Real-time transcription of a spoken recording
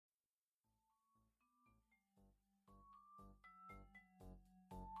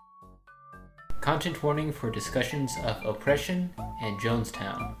Content warning for discussions of oppression and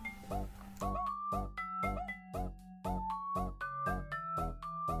Jonestown.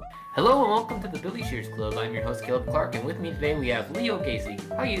 Hello and welcome to the Billy Shears Club. I'm your host Caleb Clark, and with me today we have Leo Casey.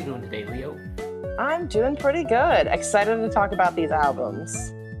 How are you doing today, Leo? I'm doing pretty good. Excited to talk about these albums.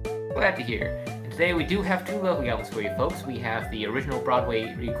 Glad to hear. And today we do have two lovely albums for you folks. We have the original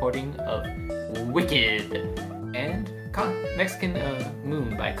Broadway recording of Wicked and Mexican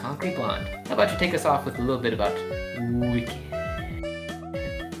Moon by Concrete Blonde. How about you take us off with a little bit about Wicked?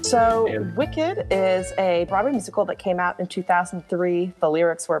 So, Wicked is a Broadway musical that came out in 2003. The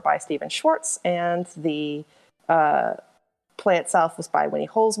lyrics were by Stephen Schwartz, and the play itself was by Winnie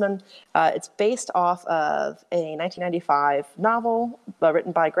Holzman. It's based off of a 1995 novel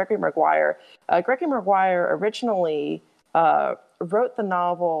written by Gregory Maguire. Gregory Maguire originally wrote the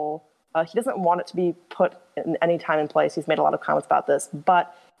novel. He doesn't want it to be put in any time and place. He's made a lot of comments about this,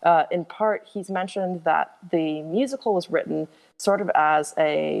 but in part, he's mentioned that the musical was written sort of as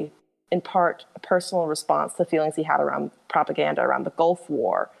in part, a personal response to feelings he had around propaganda around the Gulf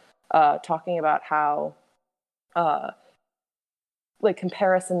War, talking about how,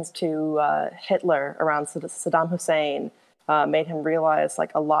 comparisons to Hitler around Saddam Hussein made him realize,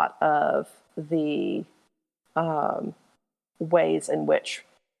 a lot of the ways in which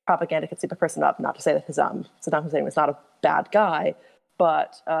propaganda could sweep a person up. Not to say that Saddam Hussein was not a bad guy,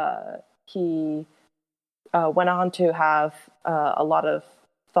 but he went on to have a lot of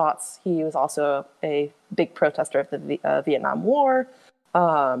thoughts. He was also a big protester of the Vietnam War,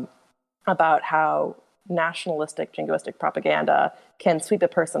 about how nationalistic, jingoistic propaganda can sweep a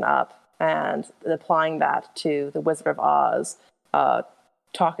person up, and applying that to The Wizard of Oz,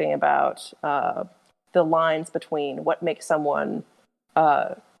 talking about the lines between what makes someone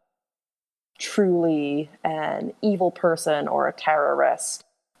truly an evil person or a terrorist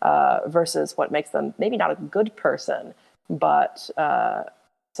versus what makes them maybe not a good person, but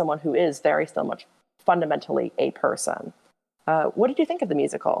someone who is very still much fundamentally a person. What did you think of the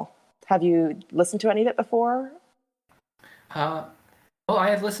musical? Have you listened to any of it before? Well,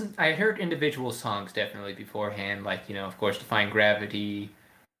 I had listened. I heard individual songs definitely beforehand, of course, Defying Gravity,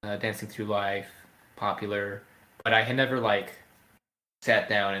 Dancing Through Life, Popular, but I had never sat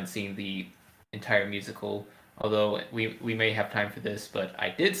down and seen the entire musical. Although we may have time for this, but I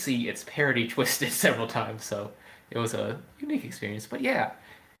did see its parody twisted several times, so it was a unique experience. But yeah,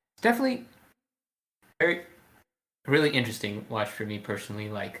 it's definitely really interesting watch for me personally.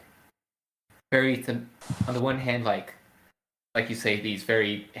 On the one hand, like you say, these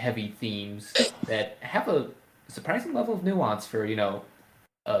very heavy themes that have a surprising level of nuance for a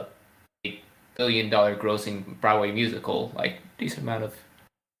 $8 billion grossing Broadway musical, decent amount of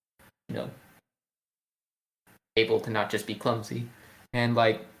able to not just be clumsy, and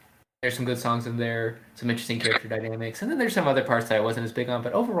there's some good songs in there, some interesting character dynamics, and then there's some other parts that I wasn't as big on,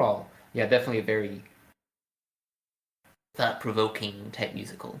 but overall, yeah, definitely a very thought-provoking type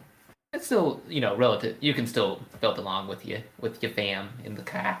musical. It's still, relative. You can still belt along with your fam in the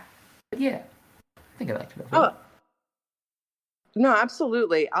car. But yeah, I think I liked it overall. No,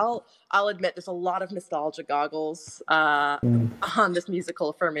 absolutely. I'll admit there's a lot of nostalgia goggles on this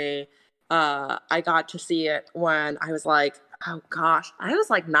musical for me. I got to see it when I was I was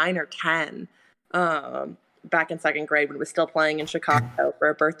 9 or 10, back in second grade when it was still playing in Chicago for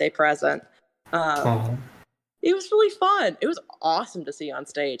a birthday present. It was really fun. It was awesome to see on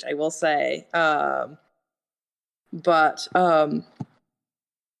stage, I will say. But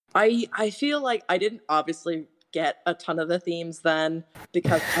I feel like I didn't obviously get a ton of the themes then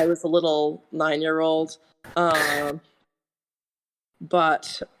because I was a little 9-year-old.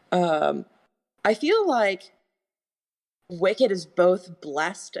 But I feel like Wicked is both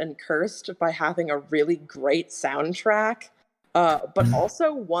blessed and cursed by having a really great soundtrack, but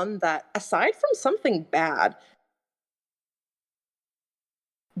also one that, aside from something bad,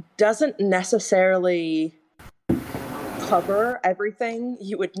 doesn't necessarily cover everything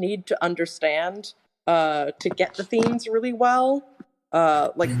you would need to understand to get the themes really well.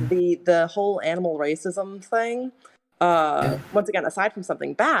 The whole animal racism thing, once again, aside from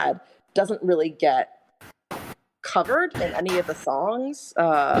something bad, doesn't really get covered in any of the songs.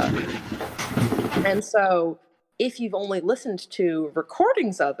 And so if you've only listened to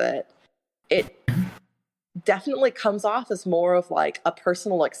recordings of it, it definitely comes off as more of a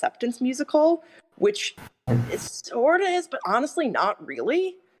personal acceptance musical, which it sort of is, but honestly not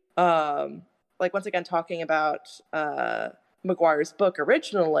really. Once again, talking about Maguire's book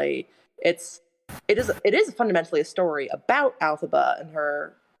originally, it is fundamentally a story about Alphaba and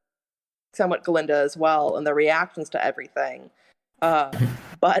her somewhat Glinda as well, and the reactions to everything. Uh,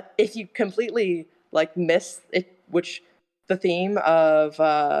 but if you completely like miss it, which the theme of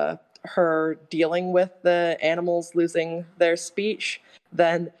her dealing with the animals losing their speech,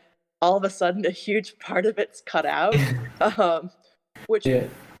 then all of a sudden a huge part of it's cut out. Which Yeah.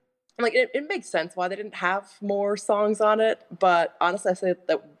 like it makes sense why they didn't have more songs on it, but honestly I say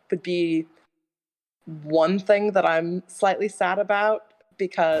that would be one thing that I'm slightly sad about,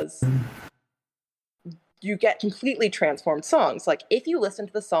 because you get completely transformed songs. Like if you listen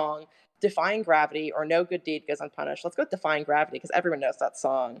to the song Defying Gravity or No Good Deed Goes Unpunished, let's go with Defying Gravity because everyone knows that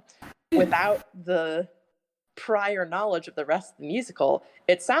song. Without the prior knowledge of the rest of the musical,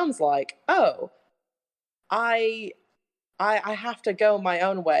 it sounds like, oh, I have to go my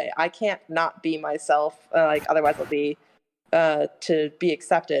own way. I can't not be myself. Like otherwise, I'll be to be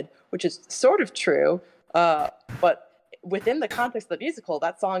accepted, which is sort of true. But within the context of the musical,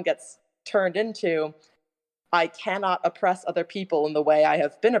 that song gets turned into, I cannot oppress other people in the way I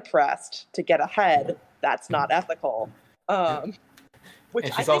have been oppressed to get ahead. That's not ethical. Which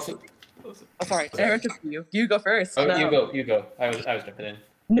And I she's think. also. Oh, sorry. I interrupted you. You go first. Oh, No. you go. I was jumping in.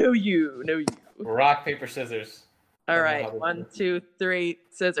 No, you. Rock, paper, scissors. All right. 1, 2, 3,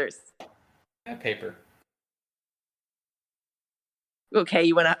 scissors. Yeah, paper. Okay,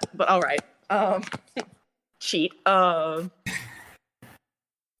 you went out, but all right. Cheat. I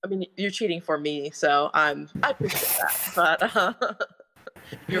mean, you're cheating for me, so I appreciate that. But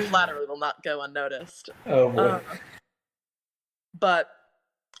your flattery will not go unnoticed. Oh boy. But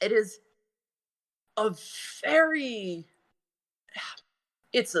it is a very.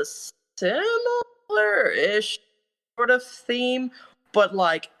 It's a similar-ish sort of theme, but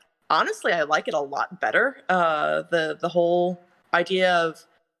like honestly, I like it a lot better. The whole idea of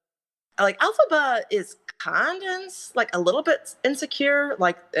like Alphaba is kind of like a little bit insecure,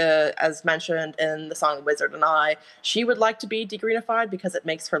 like as mentioned in the song Wizard and I, she would like to be degrenified because it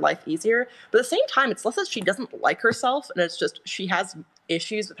makes her life easier, but at the same time it's less that she doesn't like herself and it's just she has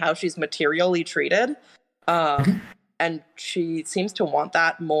issues with how she's materially treated, and she seems to want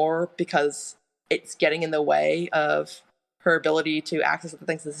that more because it's getting in the way of her ability to access other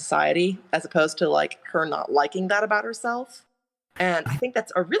things in society, as opposed to like her not liking that about herself. And I think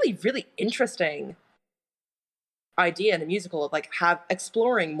that's a really, really interesting idea in a musical of like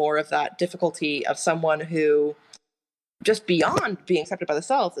exploring more of that difficulty of someone who just beyond being accepted by the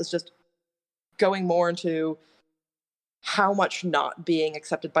self is just going more into how much not being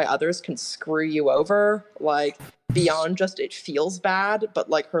accepted by others can screw you over, like beyond just it feels bad, but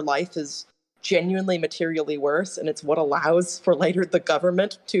like her life is genuinely materially worse, and it's what allows for later the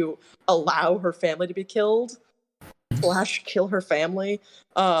government to allow her family to be killed / kill her family,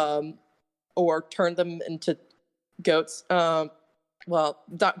 or turn them into goats. Well,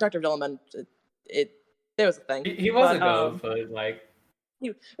 Dr. Dillman, there was a thing. He was a goat, but like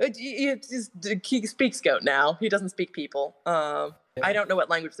he speaks goat now. He doesn't speak people. I don't know what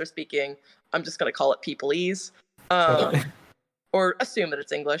language they're speaking. I'm just gonna call it peopleese, or assume that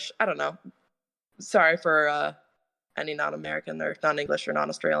it's English. I don't know. Sorry for any non-American or non-English or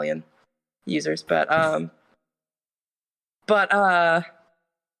non-Australian users, but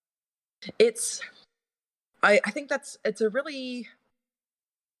it's. I think it's a really.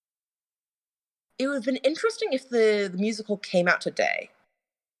 It would have been interesting if the musical came out today,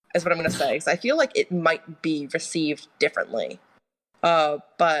 is what I'm going to say, because I feel like it might be received differently.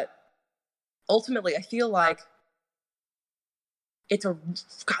 But ultimately, I feel like it's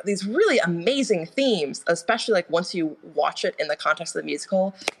got these really amazing themes, especially like once you watch it in the context of the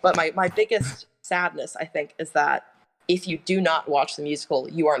musical. But my biggest sadness, I think, is that if you do not watch the musical,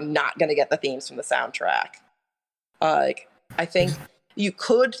 you are not going to get the themes from the soundtrack. Like, I think you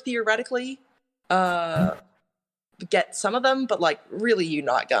could theoretically get some of them, but like really you're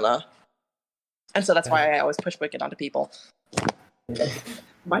not gonna. And so that's why I always push Wicked onto people.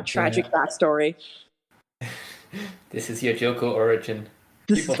 My tragic backstory. This is your Joko origin.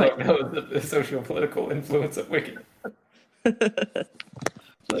 People don't know the social political influence of Wicked. But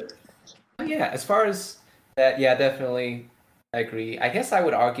yeah, as far as that, yeah, definitely I agree. I guess I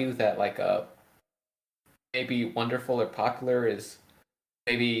would argue that like maybe Wonderful or Popular is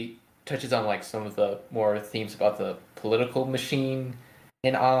maybe touches on like some of the more themes about the political machine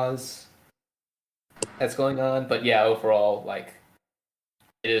in Oz that's going on. But yeah, overall, like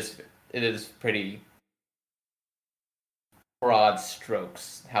it is pretty broad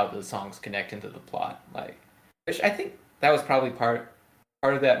strokes how the songs connect into the plot. Like, which I think that was probably part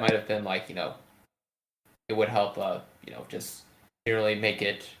of that might have been like, you know, it would help just generally make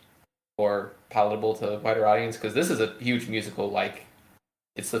it more palatable to a wider audience, because this is a huge musical, like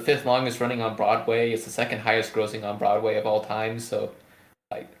it's the fifth longest running on Broadway. It's the second highest grossing on Broadway of all time. So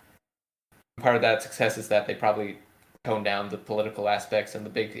like part of that success is that they probably toned down the political aspects and the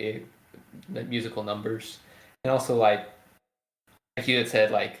big the musical numbers, and also like you had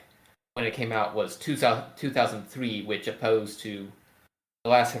said, like when it came out was 2003, which opposed to the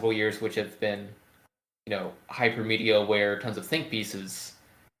last several years, which have been hyper media aware, tons of think pieces,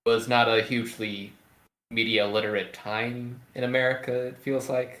 was not a hugely media literate time in America. It feels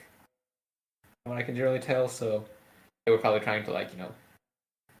like, from what I can generally tell. So they were probably trying to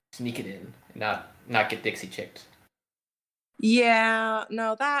sneak it in, and not get Dixie chicked. Yeah,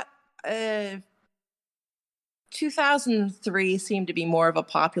 no, that 2003 seemed to be more of a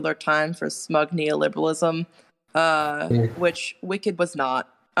popular time for smug neoliberalism, which Wicked was not.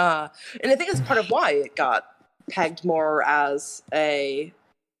 And I think it's part of why it got pegged more as a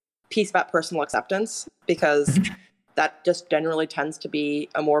piece about personal acceptance, because that just generally tends to be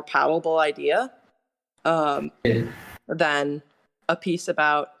a more palatable idea than a piece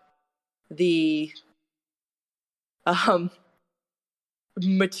about the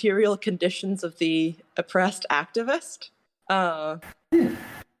material conditions of the oppressed activist. But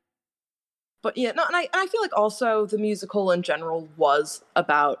yeah, no, and I feel like also the musical in general was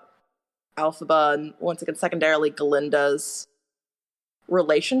about Elphaba, and once again, secondarily, Galinda's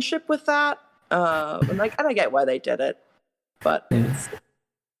relationship with that. And I get why they did it, but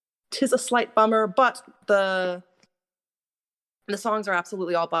tis a slight bummer. But the songs are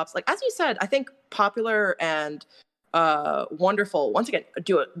absolutely all bops. Like as you said, I think Popular and Wonderful once again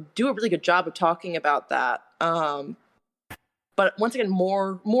do a really good job of talking about that. But once again,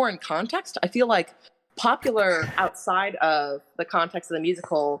 more in context. I feel like Popular, outside of the context of the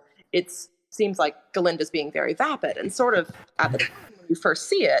musical, it seems like Galinda's being very vapid, and sort of at the time when you first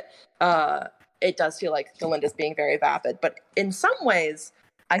see it, it does feel like Galinda's being very vapid. But in some ways,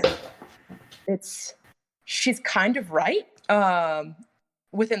 I think she's kind of right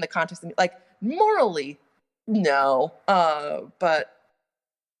within the context of, like, morally, no, but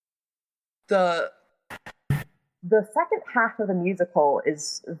the second half of the musical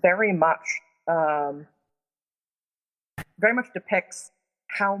is very much depicts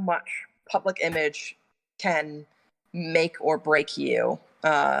how much public image can make or break you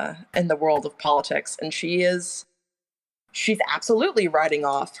in the world of politics, and she's absolutely writing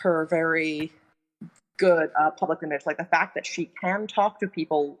off her very good public image, like the fact that she can talk to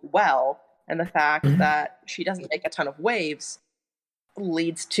people well, and the fact that she doesn't make a ton of waves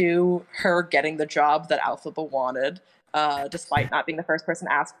leads to her getting the job that Elphaba wanted, despite not being the first person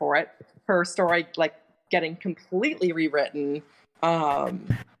asked for it. Her story, like, getting completely rewritten,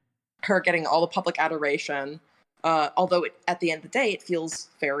 her getting all the public adoration, although at the end of the day, it feels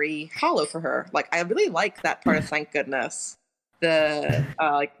very hollow for her. Like, I really like that part of Thank Goodness. The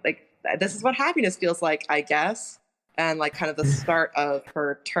like this is what happiness feels like, I guess, and like kind of the start of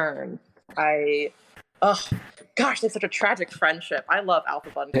her turn. Gosh, they have such a tragic friendship. I love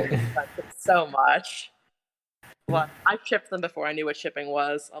Elphaba and Galinda's friendship so much. Well, I shipped them before I knew what shipping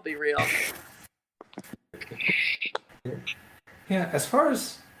was. I'll be real. Yeah, as far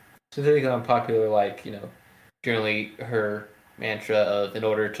as specifically on Popular, generally her mantra of, in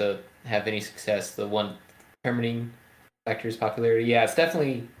order to have any success, the one determining factor is popularity. Yeah, it's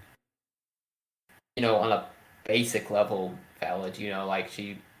definitely, on a basic level valid. Like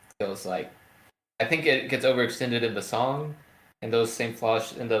she feels like, I think it gets overextended in the song, and those same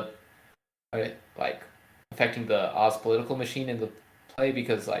flaws in the affecting the Oz political machine in the play,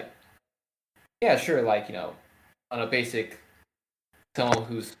 because yeah, sure, on a basic, someone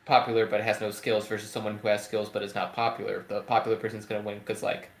who's popular but has no skills versus someone who has skills but is not popular, the popular person's going to win, because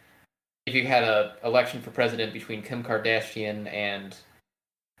if you had a election for president between Kim Kardashian and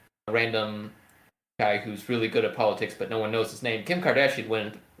a random guy who's really good at politics but no one knows his name, Kim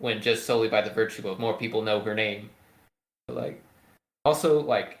Kardashian win just solely by the virtue of more people know her name. But also,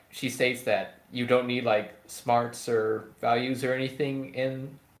 she states that you don't need smarts or values or anything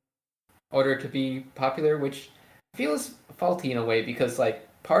in order to be popular, which feels faulty in a way, because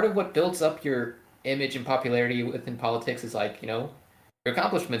part of what builds up your image and popularity within politics is your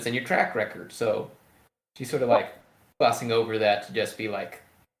accomplishments and your track record. So she's sort of glossing over that to just be live,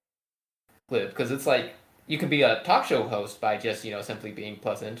 because it's you can be a talk show host by just simply being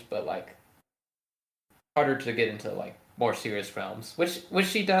pleasant, but harder to get into more serious realms, which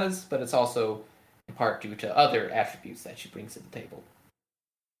she does, but it's also in part due to other attributes that she brings to the table.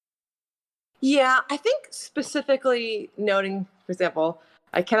 Yeah, I think specifically noting, for example,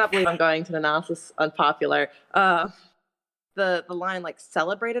 I cannot believe I'm going to an analysis unpopular. The line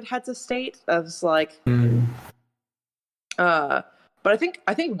celebrated heads of state. I was But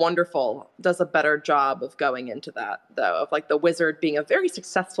I think Wonderful does a better job of going into that, though, of like the wizard being a very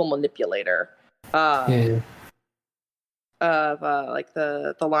successful manipulator. Yeah. Of like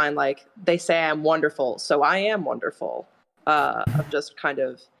the line like they say I'm wonderful, so I am wonderful. Of just kind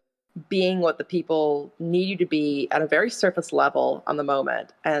of being what the people need you to be at a very surface level on the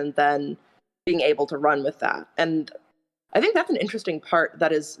moment, and then being able to run with that. And I think that's an interesting part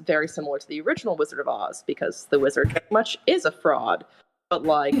that is very similar to the original Wizard of Oz, because the wizard very much is a fraud, but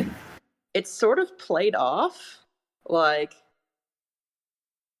like it's sort of played off. Like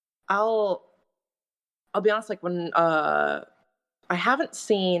I'll I'll be honest, like when I haven't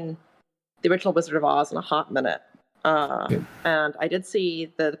seen the original Wizard of Oz in a hot minute. Yeah. And I did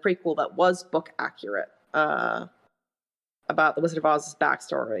see the prequel that was book accurate about the Wizard of Oz's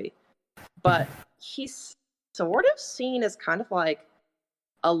backstory, but he's sort of seen as kind of like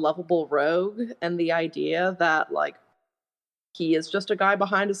a lovable rogue, and the idea that like he is just a guy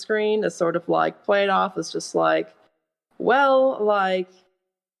behind a screen is sort of like played off as just like, well, like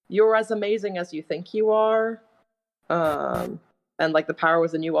you're as amazing as you think you are, and like the power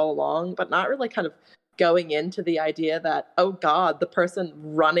was in you all along, but not really kind of going into the idea that, oh god, the person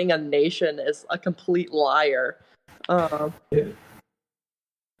running a nation is a complete liar. Um, Yeah.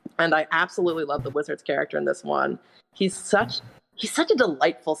 and I absolutely love the wizard's character in this one. He's such he's such a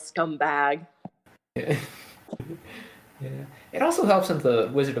delightful scumbag. Yeah. Yeah. It also helps in the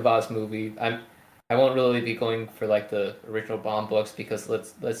Wizard of Oz movie. I won't really be going for like the original Bond books because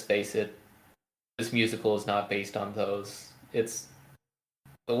let's face it, this musical is not based on those. It's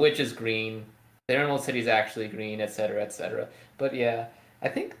the witch is green, the Emerald City is actually green, etc., etc. But yeah, I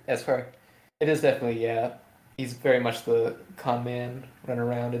think as far it is definitely yeah. He's very much the con man running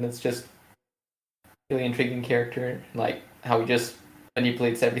around, and it's just really intriguing character, like how he just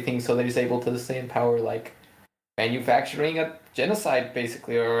manipulates everything so that he's able to stay in power, like manufacturing a genocide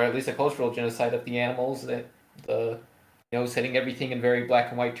basically, or at least a cultural genocide of the animals. That the setting everything in very black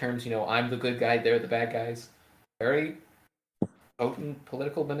and white terms. I'm the good guy, they're the bad guys. Very potent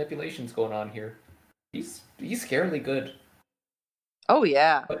political manipulations going on here. He's scarily good, Oh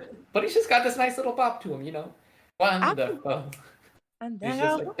yeah. but he's just got this nice little bop to him. Wonderful. And He's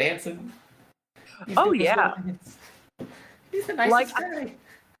now, just like dancing. He's oh doing his yeah, little dance. He's the like nicest guy.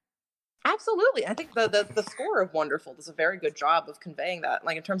 absolutely. I think the score of Wonderful does a very good job of conveying that,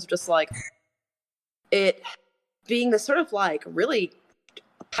 like in terms of just like it being this sort of like really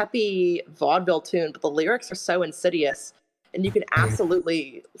peppy vaudeville tune, but the lyrics are so insidious, and you can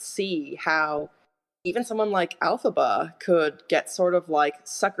absolutely see how even someone like Alphaba could get sort of like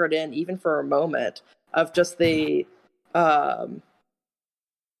suckered in, even for a moment, of just the um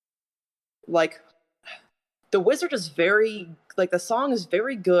like the wizard is very like the song is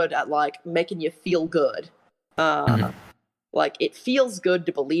very good at like making you feel good. Mhm. Like it feels good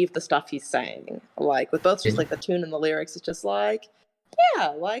to believe the stuff he's saying. Like with both just like the tune and the lyrics, it's just like, yeah,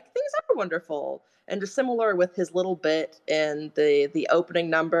 like things are wonderful. And just similar with his little bit in the opening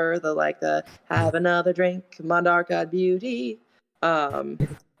number, the like the have another drink, my dark-eyed beauty. Um,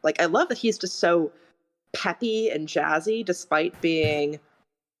 like I love that he's just so peppy and jazzy despite being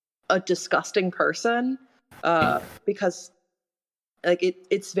a disgusting person. Because like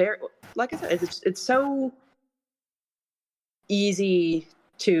it's very like I said, it's so easy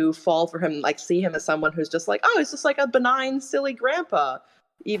to fall for him, like see him as someone who's just like, oh, he's just like a benign, silly grandpa,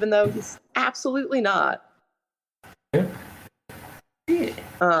 even though he's absolutely not. Yeah. Yeah.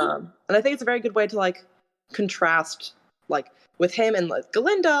 And I think it's a very good way to like contrast, like with him and like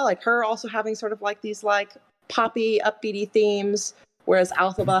Galinda, like her also having sort of like these like poppy, upbeaty themes, whereas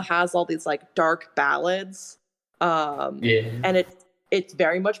Alphaba has all these like dark ballads. Yeah. And it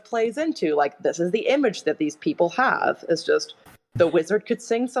very much plays into like this is the image that these people have. It's just the wizard could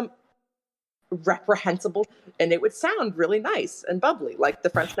sing some reprehensible and it would sound really nice and bubbly, like the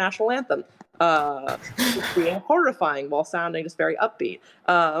French national anthem, being horrifying while sounding just very upbeat.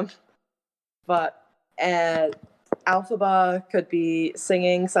 But Alphaba could be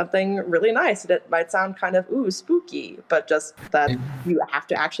singing something really nice and it might sound kind of spooky, but just that you have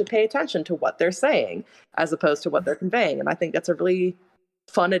to actually pay attention to what they're saying as opposed to what they're conveying. And I think that's a really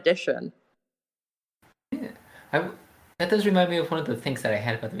fun addition. Yeah. That does remind me of one of the things that I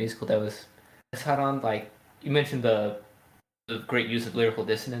had about the musical that was hot on. Like you mentioned the great use of lyrical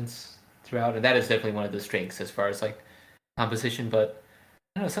dissonance throughout, and that is definitely one of the strengths as far as like composition. But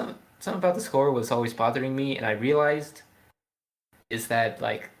I don't know, something about the score was always bothering me, and I realized is that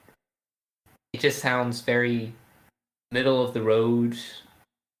like it just sounds very middle of the road,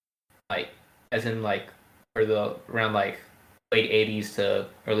 like as in like for the around like late '80s to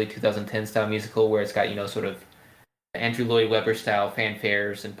early 2010 style musical, where it's got sort of Andrew Lloyd Webber style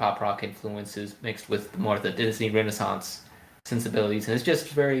fanfares and pop rock influences mixed with more of the Disney Renaissance sensibilities, and it's just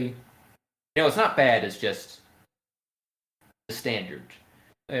very, it's not bad. It's just the standard,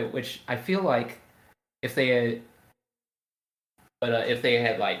 which I feel like if they had, if they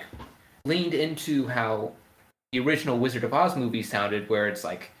had like leaned into how the original Wizard of Oz movie sounded, where it's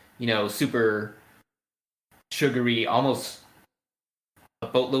like super sugary, almost a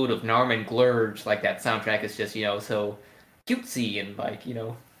boatload of Narman Glurge, like that soundtrack is just so cutesy and like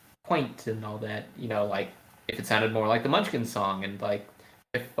quaint and all that. Like if it sounded more like the Munchkin song and like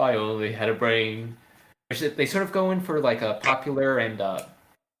if I only had a brain, they sort of go in for like a popular and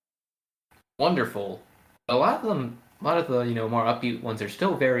wonderful. A lot of the more upbeat ones are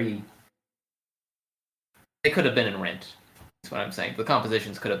still very. They could have been in Rent. That's what I'm saying. The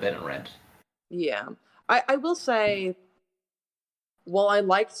compositions could have been in Rent. Yeah, I will say. Well, I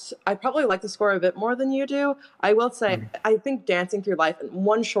probably like the score a bit more than you do. I will say, I think Dancing Through Life in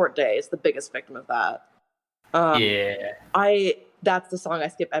One Short Day is the biggest victim of that. Yeah. That's the song I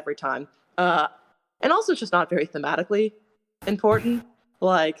skip every time. And also it's just not very thematically important.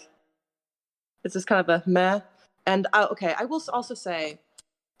 Like, it's just kind of a meh. And I will also say,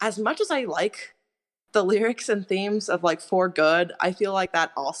 as much as I like the lyrics and themes of like For Good, I feel like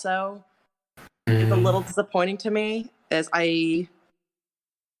that also is a little disappointing to me. As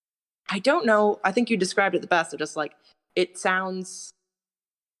I don't know. I think you described it the best. Of just like it sounds.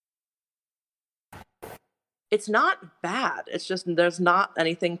 It's not bad. It's just there's not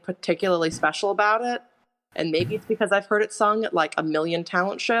anything particularly special about it, and maybe it's because I've heard it sung at like a million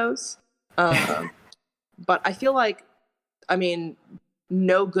talent shows. But I feel like, I mean,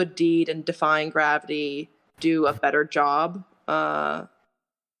 No Good Deed and Defying Gravity do a better job than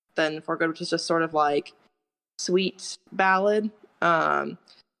For Good, which is just sort of like sweet ballad.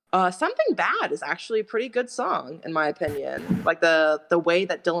 Something Bad is actually a pretty good song, in my opinion. Like the way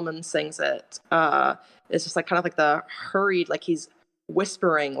that Dillman sings it is just like kind of like the hurried, like he's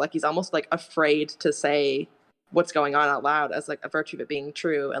whispering, like he's almost like afraid to say what's going on out loud as like a virtue of it being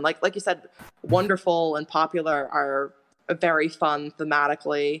true. And like you said, Wonderful and Popular are very fun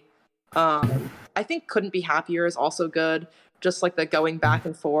thematically. I think Couldn't Be Happier is also good. Just like the going back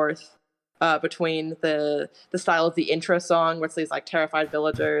and forth. Between the style of the intro song, where it's these like terrified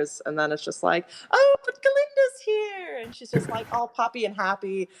villagers, and then it's just like, oh, but Galinda's here, and she's just like all poppy and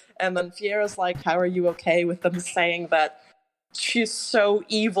happy, and then Fiyera's like, how are you okay with them saying that she's so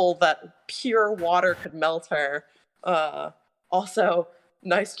evil that pure water could melt her? Also,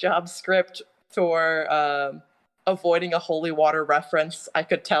 nice job script for avoiding a holy water reference. I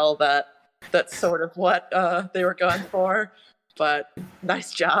could tell that that's sort of what they were going for. But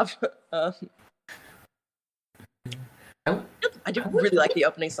nice job. I do really like the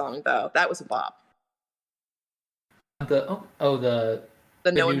opening song, though. That was a bop. The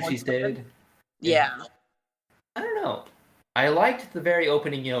No News She's Dead. Yeah. I don't know. I liked the very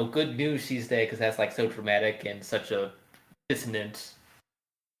opening, Good News She's Dead, because that's like so dramatic and such a dissonant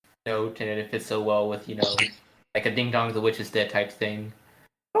note, and it fits so well with like a Ding Dong the Witch is Dead type thing.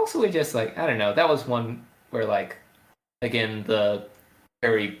 But also, it just like I don't know. That was one where like. Again, the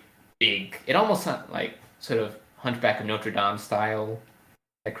very big, it almost sounded like sort of Hunchback of Notre Dame style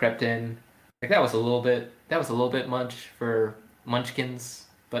that crept in. Like that was a little bit much for Munchkins,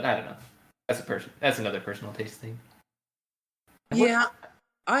 but I don't know. That's another personal taste thing. Yeah,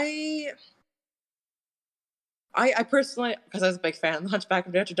 I personally, because I was a big fan of the Hunchback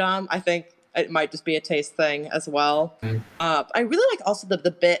of Notre Dame, I think it might just be a taste thing as well. I really like also the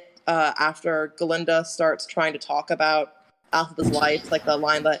bit after Galinda starts trying to talk about Alphaba's life, like the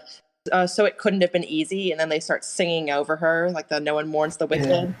line that so it couldn't have been easy, and then they start singing over her, like the No One Mourns the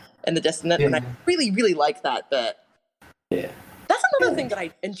Wicked and the dissonant, and I really, really like that bit. Yeah. That's another thing that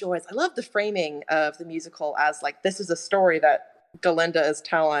I enjoy. I love the framing of the musical as like this is a story that Galinda is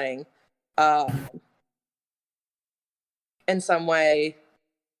telling in some way,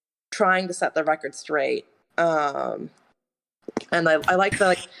 trying to set the record straight. And I like the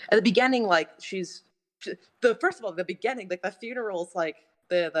like at the beginning, like first of all, the beginning, like the funeral's like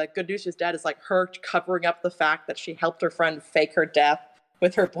the Good News She's Dead is like her covering up the fact that she helped her friend fake her death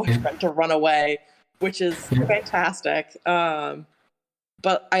with her boyfriend to run away, which is fantastic.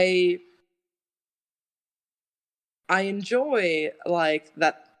 But I enjoy like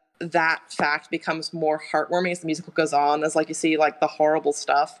that fact becomes more heartwarming as the musical goes on, as like you see like the horrible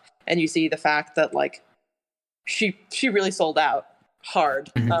stuff and you see the fact that like she really sold out hard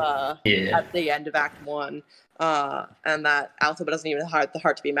at the end of Act 1, and that Alphaba doesn't even have the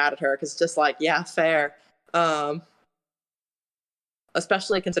heart to be mad at her because it's just like, yeah, fair.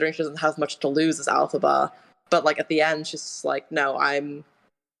 Especially considering she doesn't have much to lose as Alphaba. but like at the end, she's just like, no, I don't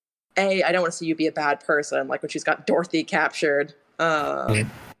want to see you be a bad person. Like when she's got Dorothy captured, but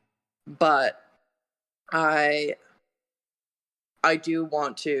I do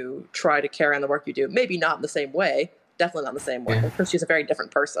want to try to carry on the work you do. Maybe not in the same way, definitely not in the same way, because she's a very different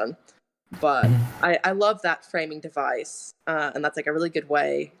person. But I love that framing device, and that's like a really good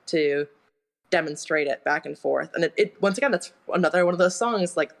way to demonstrate it back and forth. And it once again, that's another one of those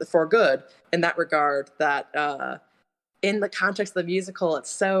songs like For Good in that regard, that in the context of the musical, it's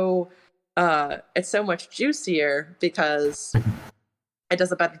so much juicier because it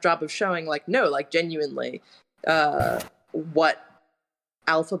does a better job of showing like, no, like genuinely what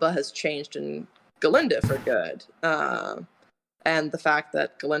Elphaba has changed in Galinda for good, and the fact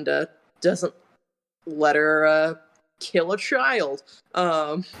that Galinda doesn't let her kill a child,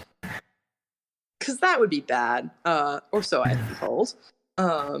 because that would be bad, or so I've been told.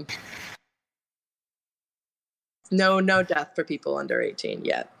 No death for people under 18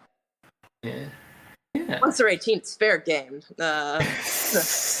 yet. Yeah. Once they're 18, it's fair game.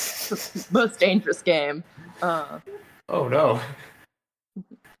 Most dangerous game. Oh no.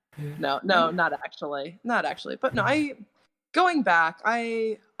 No, not actually. But no, going back,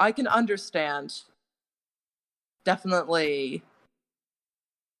 I can understand definitely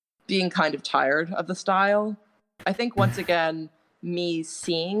being kind of tired of the style. I think once again, me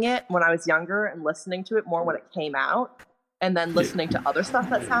seeing it when I was younger and listening to it more when it came out, and then listening to other stuff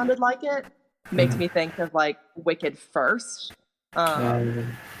that sounded like it, makes me think of like Wicked first.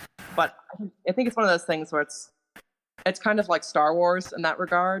 But I think it's one of those things where it's kind of like Star Wars in that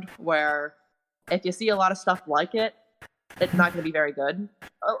regard, where if you see a lot of stuff like it, it's not going to be very good.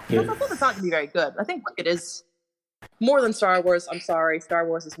 It's not going to be very good. I think Wicked is more than Star Wars. I'm sorry, Star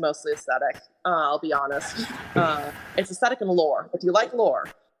Wars is mostly aesthetic. I'll be honest. It's aesthetic and lore, if you like lore.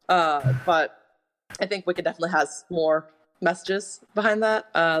 But I think Wicked definitely has more messages behind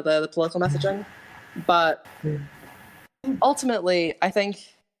that, the political messaging. But ultimately, I think,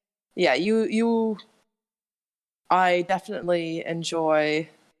 yeah, I definitely enjoy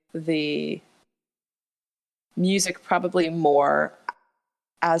the music probably more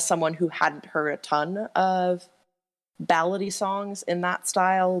as someone who hadn't heard a ton of ballady songs in that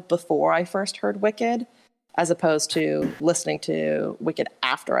style before I first heard Wicked, as opposed to listening to Wicked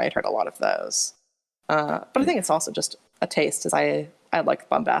after I'd heard a lot of those. But I think it's also just a taste, as I like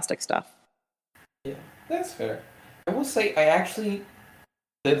bombastic stuff. Yeah, that's fair. I will say I actually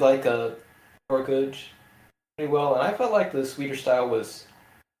did like a For Good pretty well, and I felt like the sweeter style was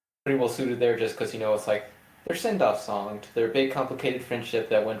pretty well suited there, just because it's like their send-off song to their big complicated friendship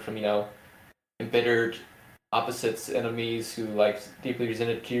that went from embittered opposites, enemies who like deeply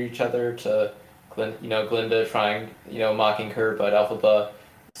resented each other, to Glinda trying mocking her, but Elphaba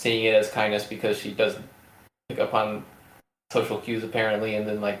seeing it as kindness because she doesn't pick up on social cues apparently, and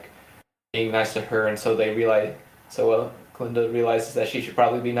then like being nice to her, and so Glinda realizes that she should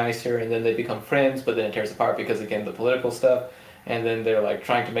probably be nicer, and then they become friends, but then it tears apart because again the political stuff, and then they're like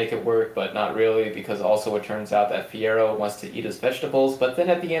trying to make it work but not really, because also it turns out that Fiyero wants to eat his vegetables, but then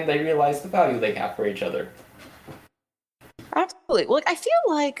at the end they realize the value they have for each other. Absolutely. Well, I feel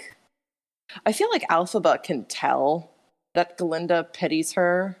like Elphaba can tell that Glinda pities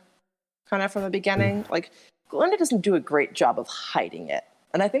her kind of from the beginning. Like, Glinda doesn't do a great job of hiding it.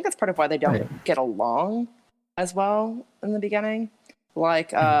 And I think that's part of why they don't get along as well in the beginning.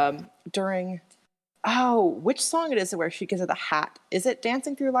 Like, during... Oh, which song it is where she gives her the hat? Is it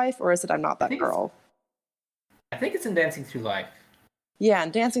Dancing Through Life, or is it I'm Not That Girl? I think it's in Dancing Through Life. Yeah,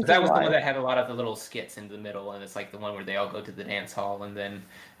 and Dancing Through Life. That was the one that had a lot of the little skits in the middle, and it's like the one where they all go to the dance hall, and then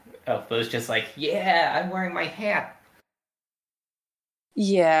Elphaba's just like, yeah, I'm wearing my hat.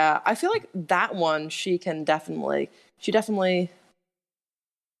 Yeah, I feel like that one she definitely...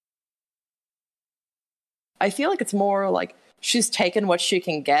 I feel like it's more like she's taken what she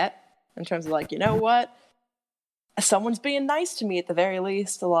can get, in terms of like, you know what? Someone's being nice to me at the very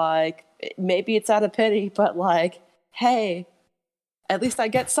least. Like, maybe it's out of pity, but like, hey, at least I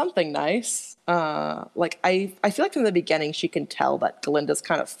get something nice. Like, I feel like from the beginning she can tell that Galinda's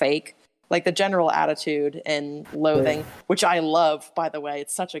kind of fake. Like, the general attitude and loathing, which I love, by the way.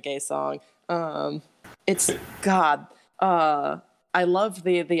 It's such a gay song. It's, God, I love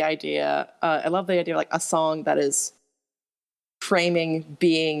the idea. I love the idea of like a song that is framing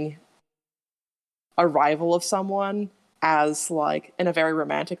being a rival of someone as like in a very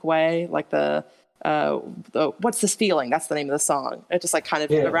romantic way, like the What's This Feeling? That's the name of the song. It just like kind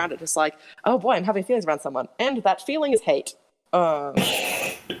of around it, just like, oh boy, I'm having feelings around someone, and that feeling is hate.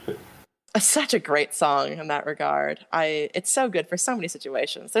 such a great song in that regard. It's so good for so many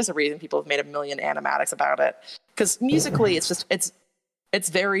situations. There's a reason people have made a million animatics about it. Because musically, it's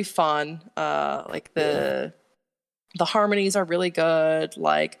very fun. Like the harmonies are really good.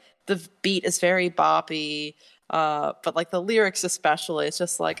 Like the beat is very boppy. But like the lyrics especially, it's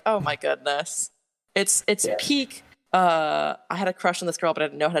just like, oh my goodness. It's peak. I had a crush on this girl, but I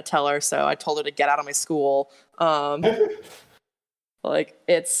didn't know how to tell her, so I told her to get out of my school. Like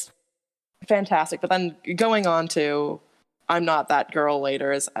it's fantastic. But then going on to I'm Not That Girl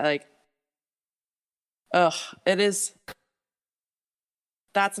later is like, ugh, it is.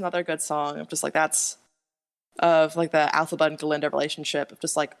 That's another good song. I'm just like, that's of like the Alphaba and Galinda relationship. Of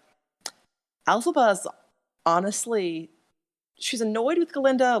just like, Alphaba is honestly, she's annoyed with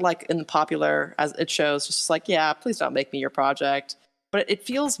Galinda, like in the popular as it shows, just like, yeah, please don't make me your project. But it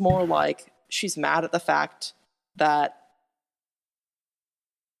feels more like she's mad at the fact that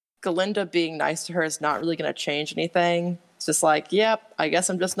Galinda being nice to her is not really going to change anything. It's just like, yep, I guess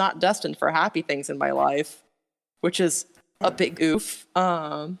I'm just not destined for happy things in my life, which is a big oof.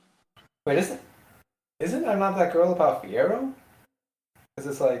 Wait, isn't I'm Not That Girl about Fiero? Because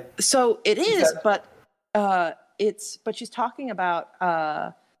it's like, so it is, but but she's talking about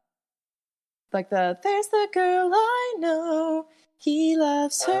like there's the girl I know, he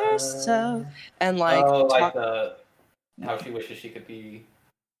loves her so, and like how she wishes she could be.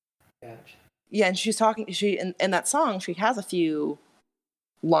 Yeah, and she's talking. She in that song, she has a few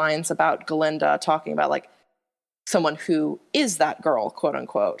lines about Galinda talking about like someone who is that girl, quote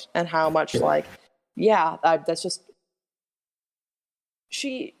unquote, and how much like, yeah, that's just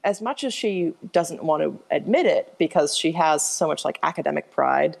she. As much as she doesn't want to admit it because she has so much like academic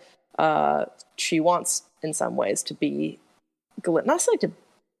pride, she wants in some ways to be Galinda, not necessarily to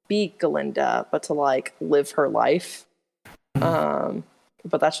be Galinda, but to like live her life.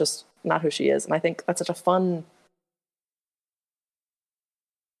 But that's just not who she is, and I think that's such a fun,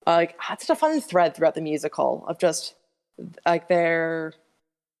 like, it's such a fun thread throughout the musical of just like I'm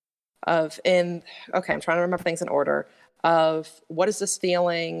trying to remember things in order of what is this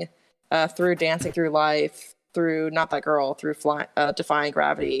feeling through Dancing Through Life, through Not That Girl, through Defying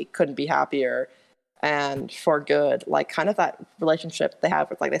Gravity, Couldn't Be Happier, and For Good, like kind of that relationship they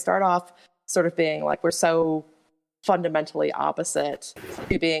have with like they start off sort of being like we're so fundamentally opposite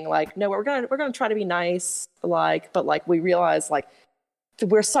to being like no we're gonna try to be nice like but like we realize like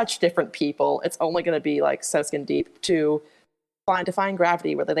we're such different people it's only gonna be like so skin deep to Defying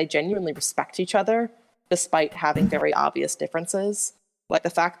Gravity where they genuinely respect each other despite having very obvious differences, like the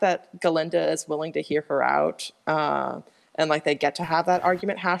fact that Galinda is willing to hear her out and like they get to have that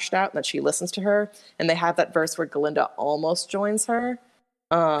argument hashed out and that she listens to her and they have that verse where Galinda almost joins her,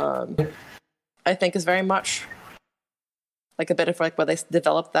 I think is very much like a bit of like where they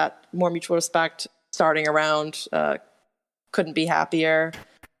developed that more mutual respect starting around Couldn't Be Happier,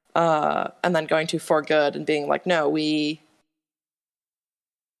 and then going to For Good and being like, no, we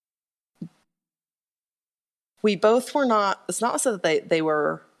both were not, it's not so that they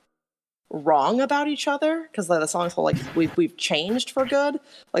were wrong about each other, because like, the song's whole like we've changed for good.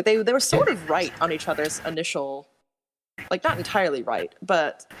 Like they were sort of right on each other's initial, like not entirely right,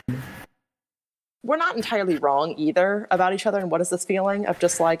 but we're not entirely wrong either about each other. And what is this feeling of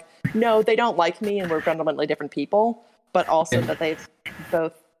just like, no, they don't like me and we're fundamentally different people, but also that they've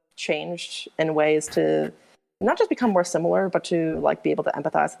both changed in ways to not just become more similar, but to like be able to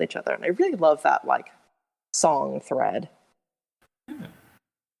empathize with each other. And I really love that like song thread.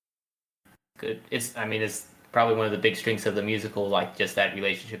 Good. It's probably one of the big strengths of the musical, like just that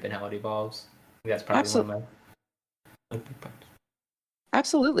relationship and how it evolves. I think that's probably one of my big parts.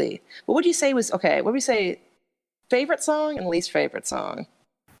 Absolutely. What would you say was okay? What would you say favorite song and least favorite song?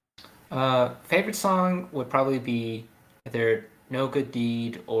 Favorite song would probably be either No Good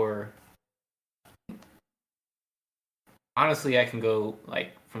Deed or honestly I can go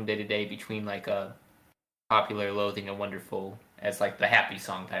like from day to day between like a popular Loathing and Wonderful as like the happy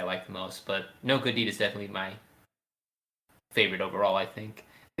song that I like the most, but No Good Deed is definitely my favorite overall, I think.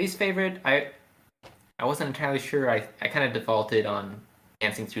 Least favorite, I wasn't entirely sure. I kind of defaulted on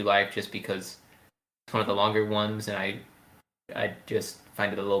Dancing Through Life just because it's one of the longer ones and I just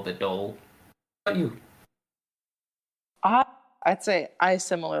find it a little bit dull. How about you? I'd say I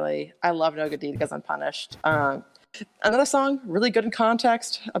love No Good Deed because I'm punished. Another song, really good in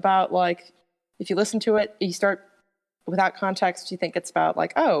context about like, if you listen to it, you start without context, you think it's about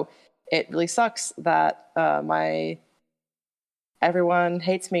like, oh, it really sucks that everyone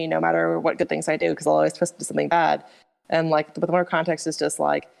hates me no matter what good things I do because I'll always twist into something bad. And like, but the more context is just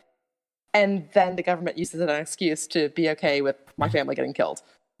like, and then the government uses it as an excuse to be okay with my family getting killed.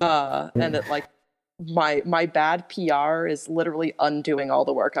 And that like my bad PR is literally undoing all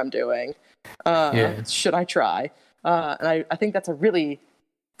the work I'm doing. Yeah. Should I try? And I think that's a really,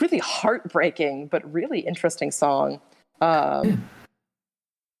 really heartbreaking but really interesting song.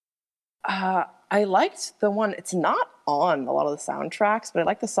 I liked the one. It's not on a lot of the soundtracks, but I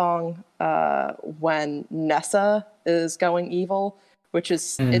like the song when Nessa is going evil, which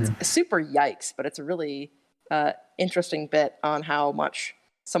is it's super yikes, but it's a really interesting bit on how much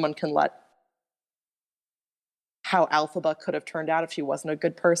someone can let how Alphaba could have turned out if she wasn't a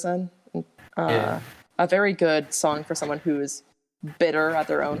good person. Yeah. A very good song for someone who is bitter at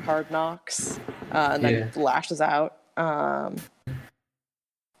their own hard knocks and Yeah. then lashes out. I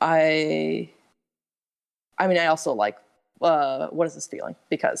mean, I also like What Is This Feeling?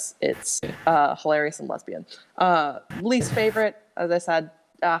 Because it's hilarious and lesbian. Least favorite, as I said,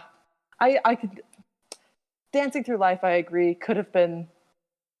 I could Dancing Through Life, I agree, could have been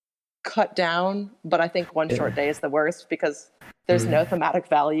cut down, but I think One Short Day is the worst because there's no thematic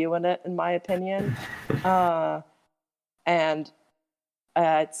value in it, in my opinion. And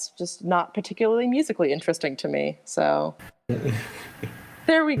it's just not particularly musically interesting to me. So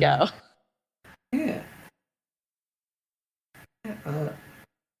there we go. Yeah.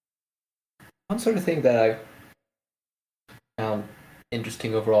 One sort of thing that I found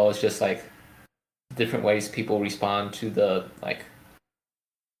interesting overall is just like different ways people respond to the like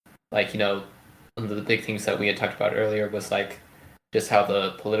one of the big things that we had talked about earlier was like just how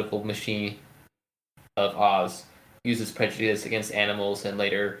the political machine of Oz uses prejudice against animals and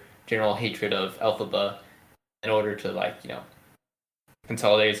later general hatred of Elphaba in order to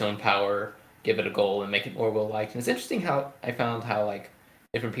consolidate its own power, give it a goal, and make it more well-liked. And it's interesting how I found how like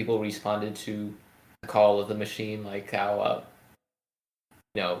different people responded to the call of the machine, like how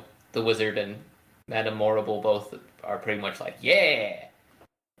the wizard and Madame Morrible both are pretty much like, yeah,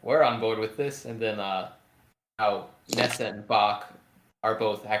 we're on board with this, and then how Nessa and Bach are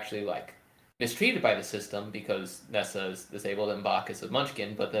both actually like mistreated by the system because Nessa is disabled and Bach is a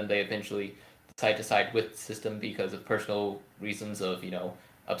munchkin, but then they eventually decide to side with the system because of personal reasons of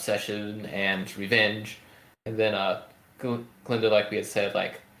obsession and revenge, and then Glinda, like we had said,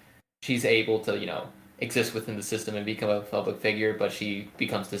 like she's able to exist within the system and become a public figure, but she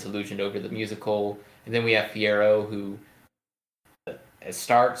becomes disillusioned over the musical, and then we have Fiyero who it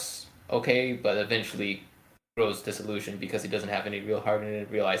starts okay, but eventually grows disillusioned because he doesn't have any real heart in it and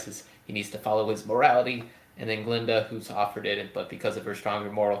realizes he needs to follow his morality. And then Glinda, who's offered it, but because of her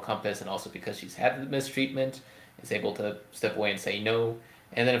stronger moral compass and also because she's had the mistreatment, is able to step away and say no.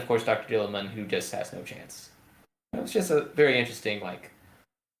 And then, of course, Dr. Dilliman, who just has no chance. It's just a very interesting, like,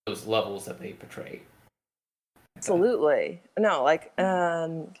 those levels that they portray. Absolutely. No, like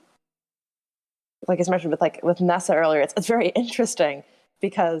as mentioned with Nessa earlier, it's very interesting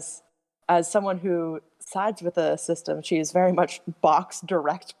because as someone who sides with the system, she is very much Bach's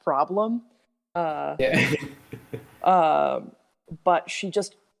direct problem. Yeah. But she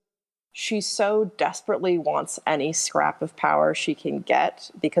so desperately wants any scrap of power she can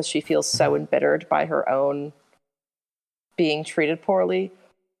get because she feels so embittered by her own being treated poorly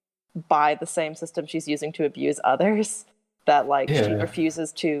by the same system she's using to abuse others that she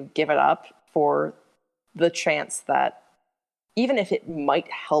refuses to give it up for the chance that even if it might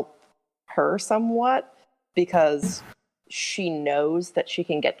help her somewhat, because she knows that she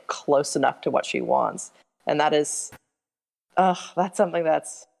can get close enough to what she wants. And that's something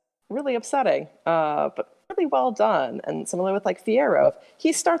that's really upsetting, but really well done. And similar with Fiyero,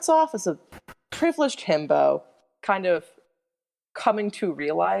 he starts off as a privileged himbo, kind of coming to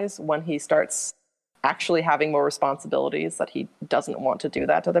realize when he starts actually having more responsibilities that he doesn't want to do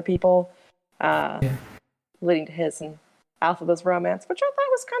that to other people, leading to his and Alphaba's romance, which I thought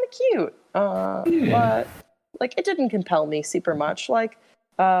was kind of cute. But it didn't compel me super much. What's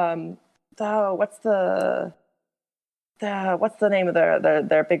the name of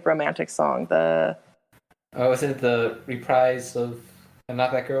their big romantic song? Is it the reprise of I'm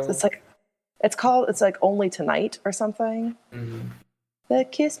Not That Girl? It's like Only Tonight or something. Mm-hmm.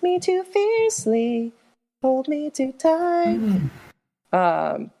 That kiss me too fiercely, hold me too tight.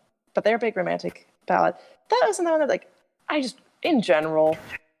 Mm-hmm. But their big romantic ballad, that was another one that I just, in general,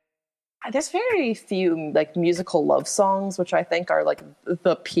 there's very few musical love songs, which I think are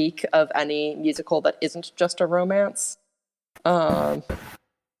the peak of any musical that isn't just a romance.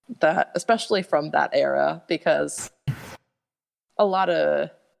 That especially from that era, because a lot of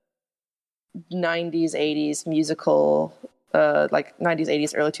 90s, 80s musical, 90s,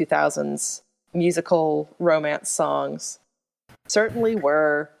 80s, early 2000s musical romance songs certainly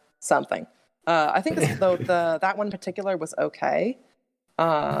were something. I think that one in particular was okay.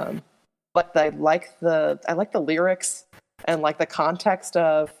 Um, but I like the lyrics and like the context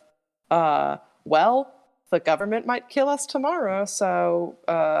of, well, the government might kill us tomorrow, so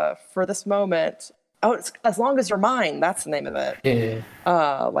for this moment, oh, it's as long as you're mine. That's the name of it. Yeah.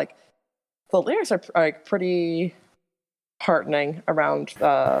 Like the lyrics are like pretty heartening around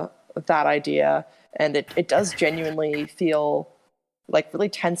that idea, and it does genuinely feel like really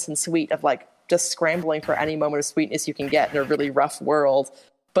tense and sweet of like just scrambling for any moment of sweetness you can get in a really rough world.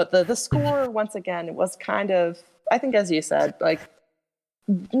 But the score, once again, it was kind of, I think, as you said, like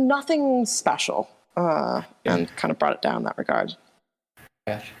nothing special, and kind of brought it down in that regard.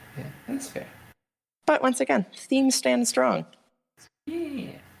 Gotcha. Yeah, that's fair. But once again, themes stand strong. Yeah.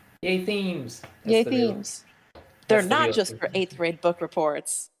 Yay themes. Yay themes. They're the not real just for thing. 8th grade book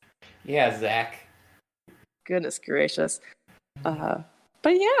reports. Yeah, Zach. Goodness gracious. But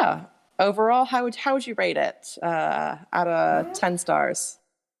yeah, overall, how would you rate it out of 10 stars?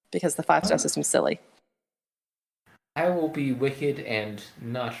 Because the 5-star system's silly. I will be wicked and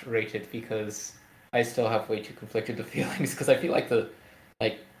not rate it because I still have way too conflicted the feelings. Because I feel like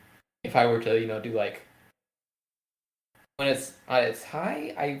if I were to do like when it's at its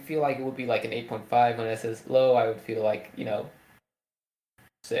high, I feel like it would be like an 8.5. When it's as low, I would feel like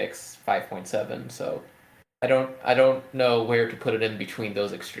 6, 5.7. So I don't know where to put it in between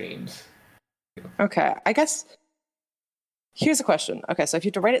those extremes. Okay, I guess here's a question. Okay, so if you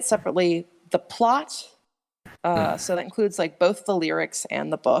had to rate it separately, the plot, so that includes like both the lyrics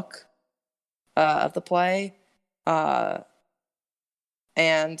and the book of the play, and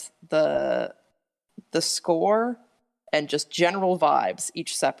the score, and just general vibes,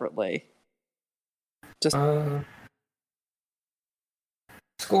 each separately. Just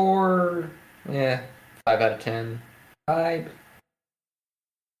Score, yeah, 5 out of 10. Vibe,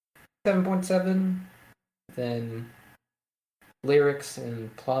 7.7. Then lyrics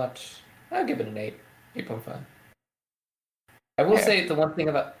and plot, I'll give it an 8, 8.5. I will say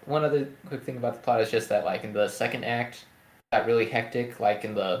one other quick thing about the plot is just that like in the second act, got really hectic. Like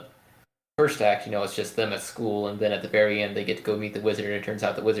in the first act, it's just them at school, and then at the very end they get to go meet the wizard, and it turns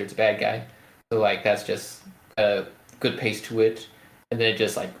out the wizard's a bad guy. So like that's just a good pace to it, and then it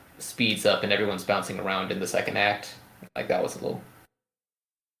just like speeds up, and everyone's bouncing around in the second act. Like that was a little.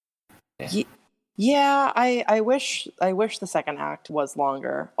 Yeah, I wish the second act was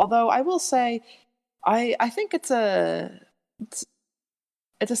longer. Although I will say, I think it's a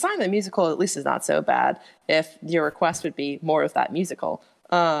sign that musical at least is not so bad. If your request would be more of that musical,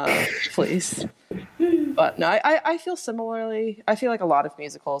 please. But no, I feel similarly. I feel like a lot of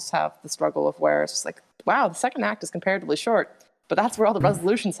musicals have the struggle of where it's just like, wow, the second act is comparatively short, but that's where all the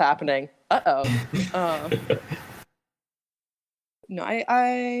resolution's happening. No,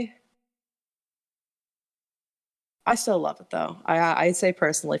 I still love it though. I'd say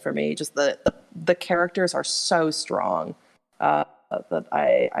personally for me, just the characters are so strong that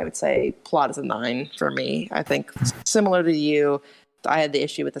I would say plot is a 9 for me. I think similar to you, I had the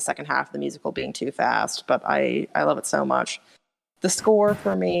issue with the second half of the musical being too fast, but I love it so much. The score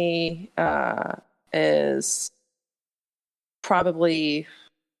for me is probably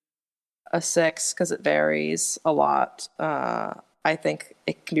a 6 because it varies a lot. I think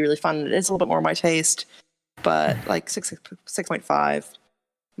it can be really fun. It is a little bit more my taste, but like 6.5.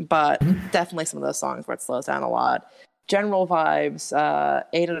 But definitely some of those songs where it slows down a lot. General vibes,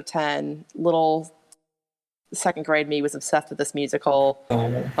 8 out of 10. Little second grade me was obsessed with this musical.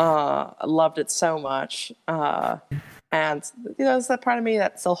 Loved it so much. And there's that part of me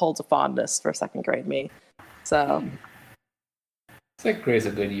that still holds a fondness for second grade me. So Second grade is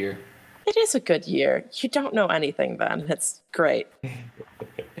a good year. it is a good year. You don't know anything then. It's great.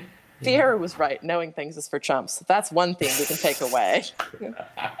 Sierra was right. Knowing things is for chumps. That's one thing we can take away.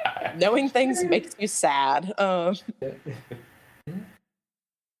 Knowing things makes you sad.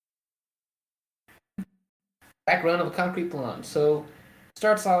 Background of a Concrete Blonde. So,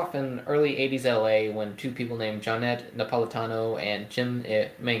 starts off in early 80s LA when two people named Johnette Napolitano and Jim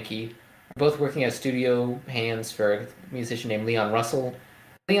Mankey are both working as studio hands for a musician named Leon Russell.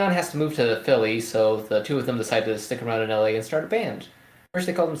 Leon has to move to Philly, so the two of them decide to stick around in LA and start a band. First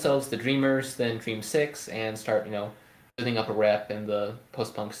they call themselves the Dreamers, then Dream 6, and start, building up a rep in the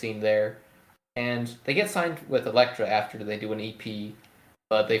post-punk scene there. And they get signed with Elektra after they do an EP,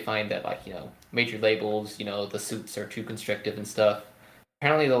 but they find that, major labels, the suits are too constrictive and stuff.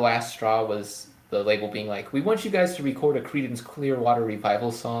 Apparently the last straw was the label being like, we want you guys to record a Creedence Clearwater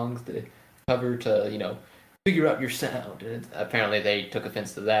Revival song, the cover to, figure out your sound. And apparently they took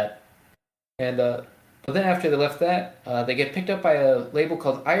offense to that. And, but then after they left that, they get picked up by a label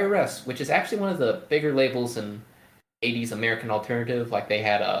called IRS, which is actually one of the bigger labels in '80s American alternative. Like they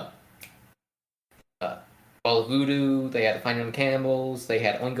had a Ball of Voodoo, they had the Fine Young Cannibals, they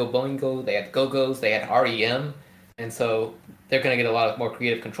had Oingo Boingo, they had Go Go's, they had REM, and so they're going to get a lot of more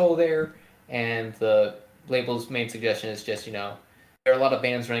creative control there. And the label's main suggestion is just, there are a lot of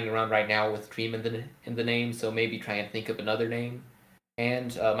bands running around right now with Dream in the name, so maybe try and think of another name.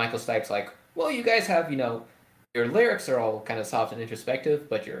 And Michael Stipe's like, well, you guys have, your lyrics are all kind of soft and introspective,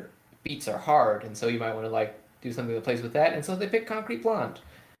 but your beats are hard, and so you might want to like do something that plays with that. And so they pick Concrete Blonde.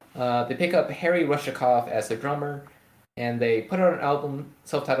 They pick up Harry Rushikoff as their drummer, and they put out an album,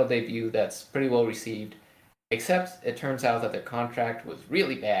 self-titled debut, that's pretty well received. Except it turns out that their contract was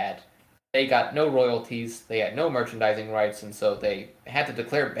really bad. They got no royalties, they had no merchandising rights, and so they had to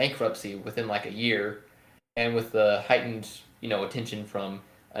declare bankruptcy within like a year. And with the heightened, attention from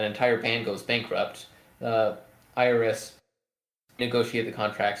an entire band goes bankrupt, IRS negotiated the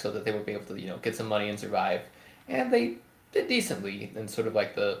contract so that they would be able to, get some money and survive. And they did decently in sort of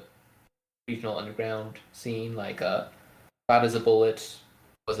like the regional underground scene. Like "Hot as a Bullet"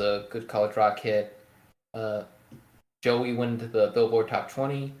 was a good college rock hit. Joey went into the Billboard Top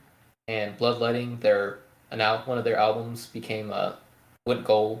 20, and Bloodletting, one of their albums, went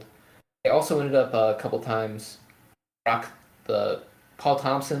gold. They also ended up a couple times. Paul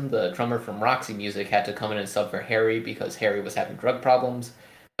Thompson, the drummer from Roxy Music, had to come in and sub for Harry because Harry was having drug problems.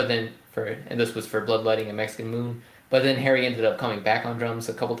 And this was for Bloodletting and Mexican Moon. But then Harry ended up coming back on drums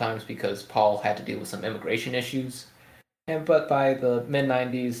a couple times because Paul had to deal with some immigration issues. But by the mid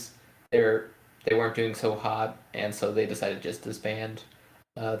 '90s, they weren't doing so hot, and so they decided to just disband.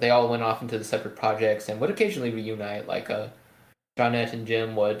 They all went off into the separate projects and would occasionally reunite. Like Johnette and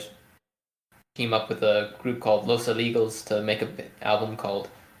Jim would team up with a group called Los Illegals to make an album called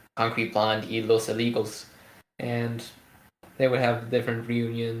Concrete Blonde y Los Illegals, and they would have different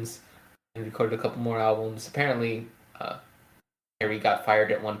reunions and recorded a couple more albums. Apparently, Harry got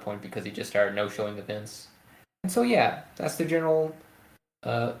fired at one point because he just started no-showing events. And so, yeah, that's the general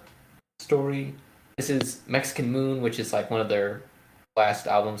story. This is Mexican Moon, which is like one of their last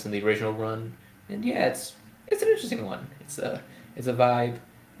albums in the original run. And yeah, it's an interesting one. It's a vibe.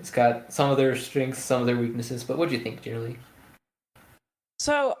 It's got some of their strengths, some of their weaknesses. But what do you think, generally?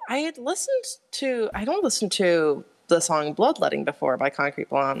 So I don't listen to the song Bloodletting before by Concrete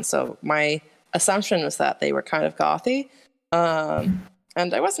Blonde, so my assumption was that they were kind of gothy.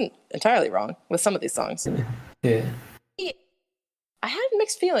 And I wasn't entirely wrong with some of these songs. Yeah. I had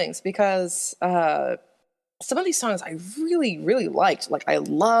mixed feelings because some of these songs I really, really liked. Like, I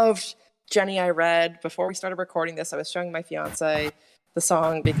loved Jenny I Read. Before we started recording this, I was showing my fiance the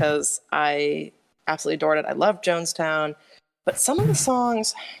song because I absolutely adored it. I loved Jonestown. But some of the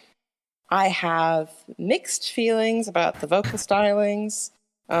songs, I have mixed feelings about the vocal stylings.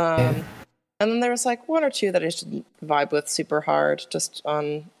 And then there was like one or two that I just didn't vibe with super hard, just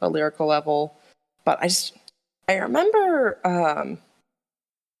on a lyrical level. But I remember,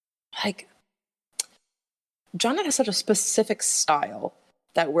 like, Johnette has such a specific style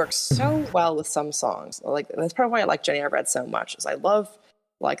that works so well with some songs. Like, that's probably why I like Jenny I Read so much, is I love,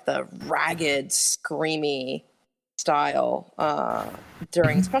 like, the ragged, screamy style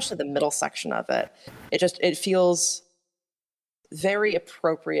during especially the middle section of it. It feels very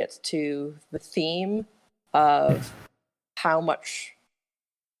appropriate to the theme of how much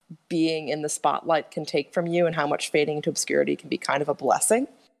being in the spotlight can take from you and how much fading into obscurity can be kind of a blessing.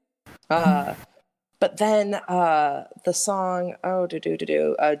 But then the song,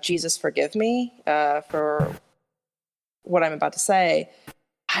 Jesus Forgive Me, for what I'm about to say,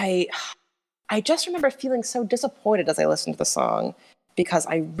 I just remember feeling so disappointed as I listened to the song because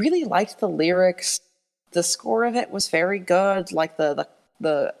I really liked the lyrics. The score of it was very good. Like the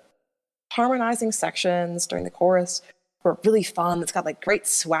harmonizing sections during the chorus were really fun. It's got like great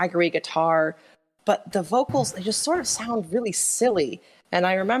swaggery guitar, but the vocals, they just sort of sound really silly. And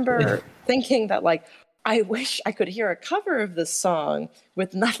I remember thinking that, like, I wish I could hear a cover of this song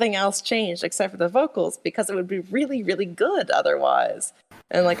with nothing else changed except for the vocals, because it would be really, really good otherwise.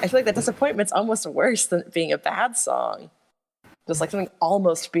 And like, I feel like that disappointment's almost worse than it being a bad song. Just like something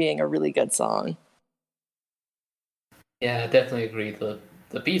almost being a really good song. Yeah, I definitely agree. The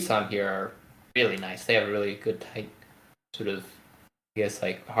beats on here are really nice. They have a really good tight sort of, I guess,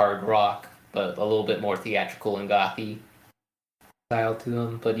 like hard rock, but a little bit more theatrical and gothy style to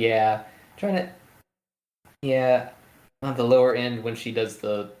them. But yeah, on the lower end when she does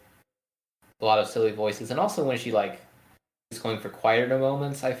a lot of silly voices, and also when she like is going for quieter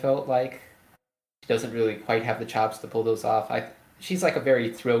moments, I felt like she doesn't really quite have the chops to pull those off. She's like a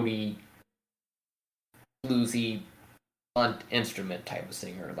very throaty, bluesy, blunt instrument type of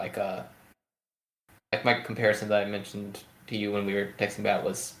singer. Like like my comparison that I mentioned to you when we were texting about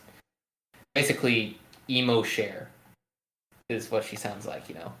was basically emo Cher is what she sounds like,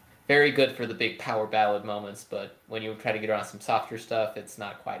 you know. Very good for the big power ballad moments, but when you try to get her on some softer stuff, it's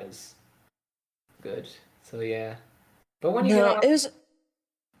not quite as good. So yeah. But when you get No, on it was.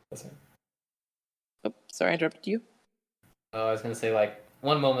 oh, sorry. Oh, sorry, I interrupted you. I was gonna say like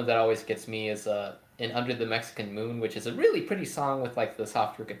one moment that always gets me is in Under the Mexican Moon, which is a really pretty song with like the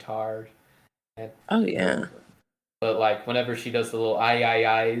softer guitar. Oh yeah. But like whenever she does the little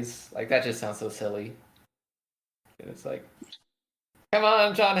eyes, like that just sounds so silly. And it's like, come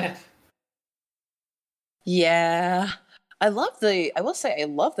on, Johnette. Yeah. I will say I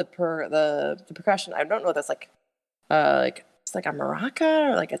love the percussion. I don't know if that's like it's like a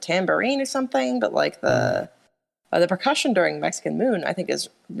maraca or like a tambourine or something, but like the percussion during Mexican Moon I think is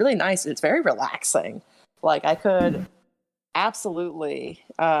really nice. It's very relaxing. Like I could absolutely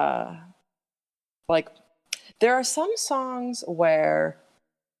like there are some songs where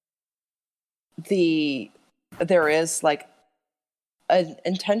there is like an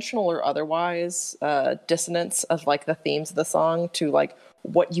intentional or otherwise dissonance of like the themes of the song to like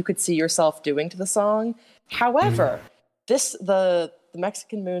what you could see yourself doing to the song. However, the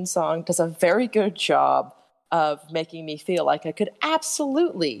Mexican Moon song does a very good job of making me feel like I could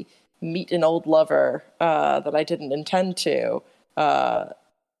absolutely meet an old lover that I didn't intend to,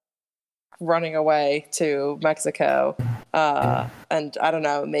 running away to Mexico, and I don't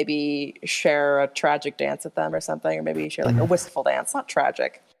know, maybe share a tragic dance with them or something, or maybe share like a wistful dance, not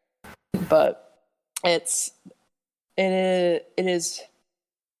tragic, but it's it is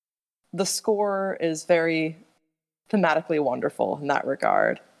the score is very thematically wonderful in that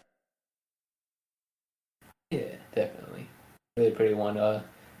regard. Yeah, definitely. Really pretty one. A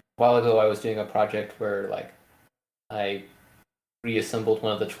while ago, I was doing a project where like I reassembled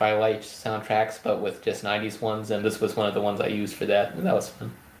one of the Twilight soundtracks, but with just '90s ones, and this was one of the ones I used for that, and that was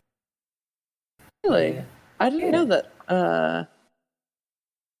fun. Really, Yeah, I didn't know yeah. that.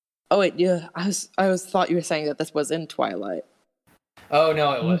 Oh wait, yeah, I was thought you were saying that this was in Twilight. Oh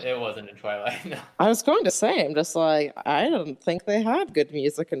no, it wasn't in Twilight. No, I was going to say, I'm just like, I don't think they had good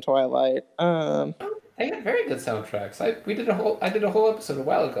music in Twilight. they had very good soundtracks. I did a whole episode a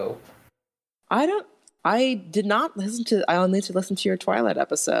while ago. I don't, I did not listen to, I'll need to listen to your Twilight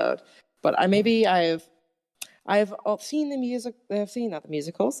episode, but I've seen the music, I've seen not the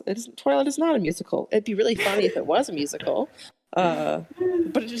musicals. Twilight is not a musical. It'd be really funny if it was a musical, but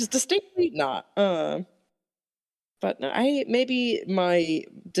it is distinctly not. But no, maybe my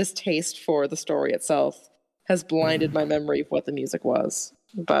distaste for the story itself has blinded my memory of what the music was.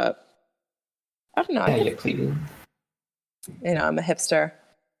 But I don't know. I Yeah, could, you pleaded. I'm a hipster.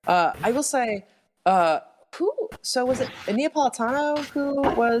 I will say, who? So was it Neapolitano who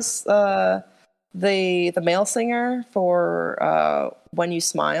was the male singer for "When You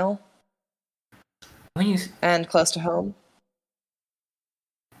Smile" When you, and "Close to Home"?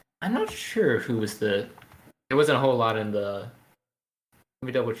 I'm not sure who was the. There wasn't a whole lot in the. Let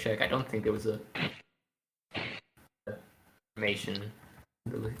me double check. I don't think there was a information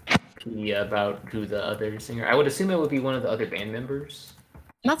really about who the other singer. I would assume it would be one of the other band members.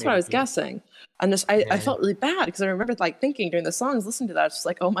 And that's what I Maybe. was guessing. And I Yeah. felt really bad because I remember like thinking during the songs, listening to that, it's just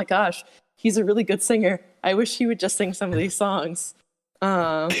like, oh my gosh, he's a really good singer. I wish he would just sing some of these songs.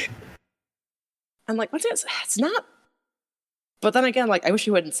 I'm like, what's it? It's not. But then again, like, I wish he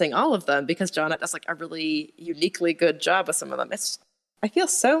wouldn't sing all of them because Johnette does like a really uniquely good job with some of them. I feel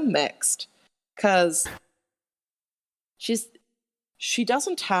so mixed because she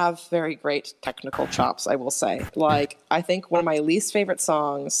doesn't have very great technical chops, I will say. Like, I think one of my least favorite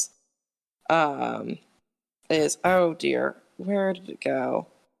songs um, is, oh dear, where did it go?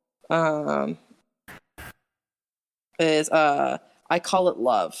 Is I Call It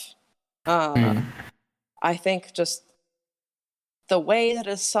Love. I think just the way that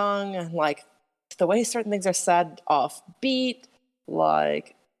it's sung and like the way certain things are said off beat,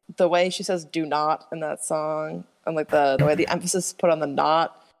 like the way she says "do not" in that song, and like the way the emphasis is put on the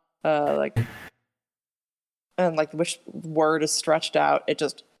 "not," like and like which word is stretched out, it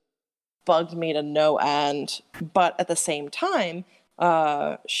just bugged me to no end. But at the same time,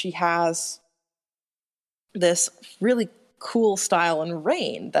 she has this really cool style in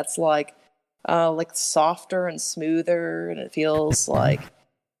Rain that's like softer and smoother, and it feels like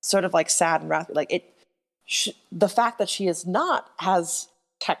sort of like sad and rapid. Like the fact that she is not as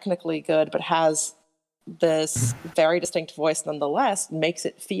technically good, but has this very distinct voice nonetheless, makes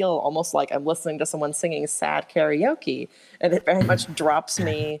it feel almost like I'm listening to someone singing sad karaoke, and it very much drops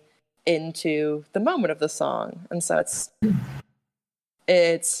me into the moment of the song. And so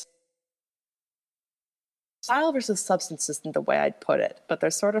it's style versus substance isn't the way I'd put it, but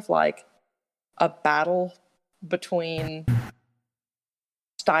there's sort of like a battle between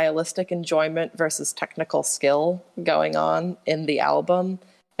stylistic enjoyment versus technical skill going on in the album,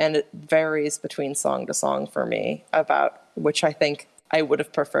 and it varies between song to song for me about which I think I would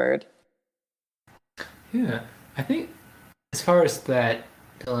have preferred. Yeah, I think as far as that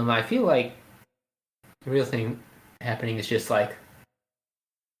dilemma, I feel like the real thing happening is just like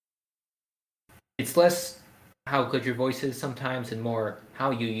it's less how good your voice is sometimes and more how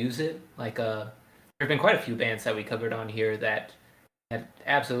you use it. Like there have been quite a few bands that we covered on here that had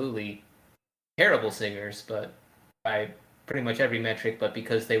absolutely terrible singers, but by pretty much every metric, but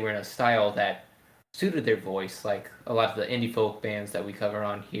because they were in a style that suited their voice, like a lot of the indie folk bands that we cover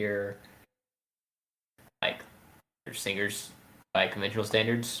on here, like their singers by conventional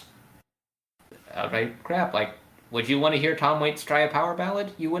standards outright crap. Like, would you want to hear Tom Waits try a power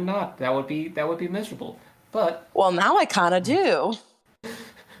ballad? You would not. That would be miserable. But well, now I kind of do.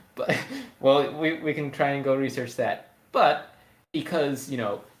 But well, we can try and go research that. But because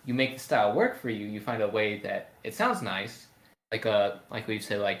you make the style work for you, you find a way that it sounds nice. Like we've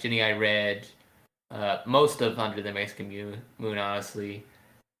said, like Jenny I Read, most of Under the Mexican Moon, honestly,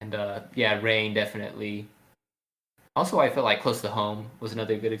 and yeah, Rain definitely. Also, I feel like Close to Home was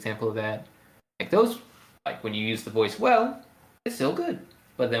another good example of that. Like those, like when you use the voice well, it's still good.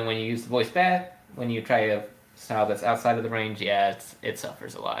 But then when you use the voice bad, when you try a style that's outside of the range, yeah, it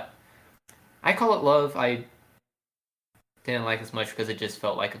suffers a lot. I Call It Love, I didn't like as much because it just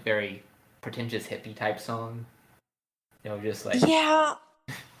felt like a very pretentious hippie type song. Just like yeah.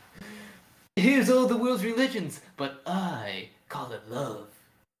 Here's all the world's religions, but I call it love,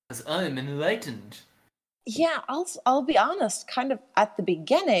 because I'm enlightened. Yeah, I'll be honest. Kind of at the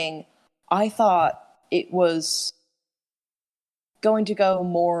beginning, I thought it was going to go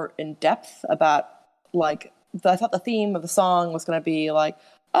more in depth about like I thought the theme of the song was going to be like,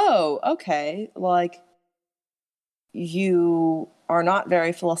 oh, okay, like you are not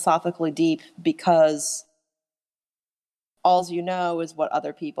very philosophically deep because all you know is what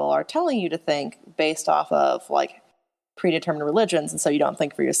other people are telling you to think based off of like predetermined religions, and so you don't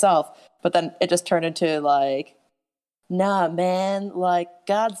think for yourself. But then it just turned into like, nah, man, like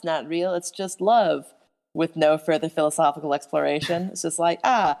God's not real, it's just love, with no further philosophical exploration. It's just like,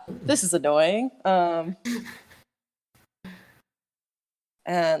 this is annoying. And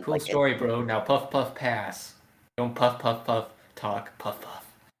cool like story, bro. Now puff puff pass. Don't puff puff puff talk puff puff.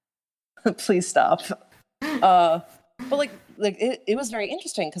 Please stop. But like it was very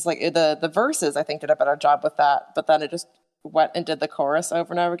interesting because like the verses I think did a better job with that, but then it just went and did the chorus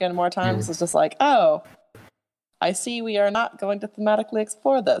over and over again more times. It's just like, oh, I see we are not going to thematically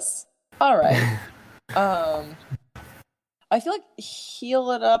explore this. All right. I feel like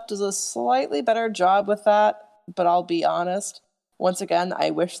Heal It Up does a slightly better job with that, but I'll be honest. Once again, I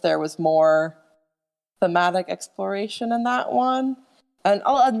wish there was more thematic exploration in that one. And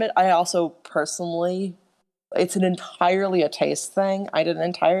I'll admit, I also personally, it's an entirely a taste thing. I didn't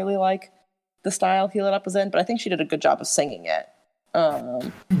entirely like the style Heal It Up was in, but I think she did a good job of singing it.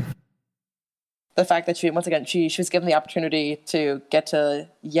 The fact that she was given the opportunity to get to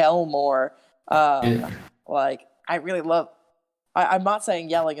yell more. Like, I really love, I'm not saying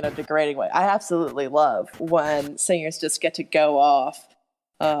yelling in a degrading way. I absolutely love when singers just get to go off,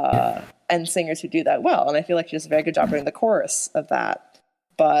 and singers who do that well. And I feel like she does a very good job doing the chorus of that.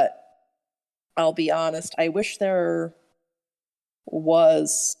 But I'll be honest, I wish there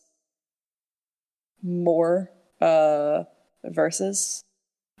was more verses.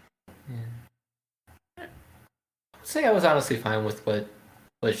 I'd say I was honestly fine with what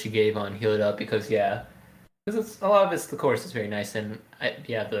she gave on Heal It Up because a lot of the chorus is very nice, and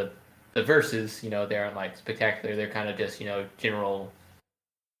the verses, they aren't like spectacular. They're kind of just general,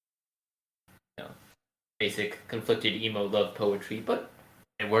 basic conflicted emo love poetry, but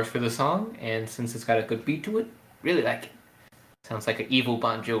it works for the song, and since it's got a good beat to it, really like it. Sounds like an evil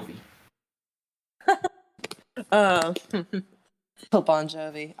Bon Jovi. Bon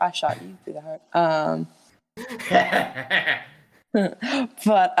Jovi, I shot you through the heart.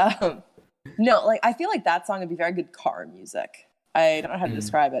 But no, like I feel like that song would be very good car music. I don't know how to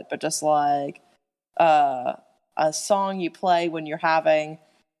describe it, but just like a song you play when you're having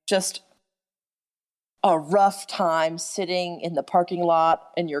just a rough time sitting in the parking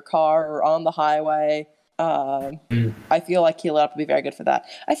lot in your car or on the highway. I feel like Heal It Up would be very good for that.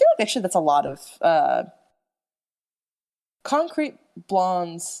 I feel like actually that's a lot of Concrete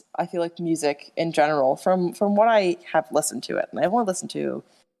Blonde's, I feel like, music in general, from what I have listened to it, and I've only listened to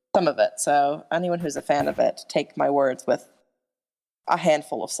some of it, so anyone who's a fan of it, take my words with a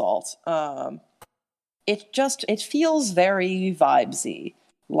handful of salt. it feels very vibesy.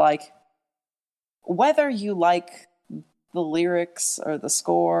 Like, whether you like the lyrics or the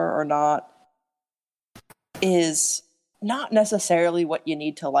score or not is not necessarily what you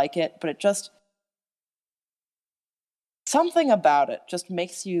need to like it, but it just, something about it just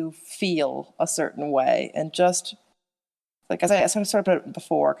makes you feel a certain way, and just, like, as I sort of put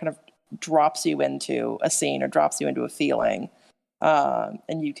before, kind of drops you into a scene or drops you into a feeling,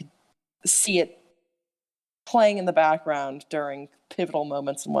 and you could see it playing in the background during pivotal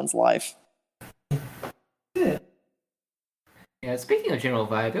moments in one's life. Yeah, speaking of general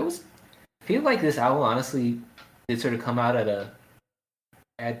vibe, I feel like this album honestly did sort of come out at a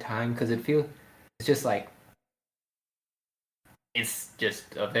bad time because it's just like it's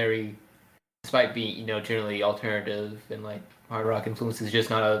just a very, despite being generally alternative and like hard rock influence, it's just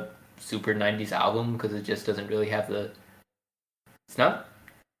not a super 90s album because it just doesn't really have it's not,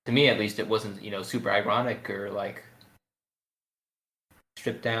 to me at least, it wasn't super ironic or like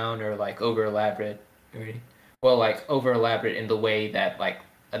stripped down or like over elaborate or anything. Well, like over elaborate in the way that like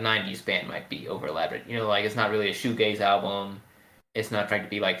a 90s band might be over elaborate. Like it's not really a shoegaze album. It's not trying to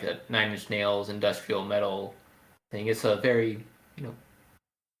be like a Nine Inch Nails industrial metal thing. It's a very,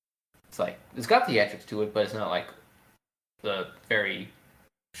 it's like, it's got theatrics to it, but it's not like the very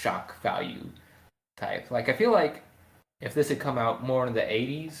shock value type. Like, I feel like if this had come out more in the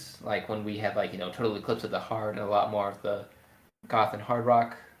 80s, like when we had like, Total Eclipse of the Heart and a lot more of the goth and hard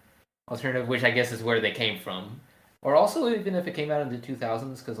rock alternative, which I guess is where they came from. Or also even if it came out in the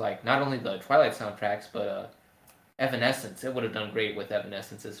 2000s, because like not only the Twilight soundtracks, but Evanescence, it would have done great with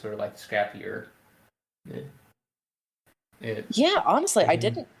Evanescence as sort of like scrappier. Yeah, honestly, I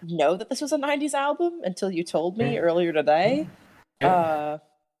didn't know that this was a 90s album until you told me earlier today,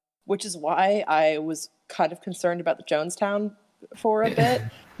 which is why I was kind of concerned about the Jonestown for a bit,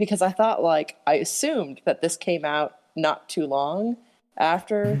 because I thought, like, I assumed that this came out not too long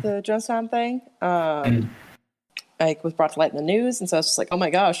after the Jonestown thing, like, was brought to light in the news, and so I was just like, oh my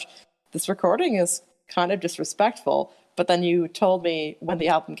gosh, this recording is kind of disrespectful. But then you told me when the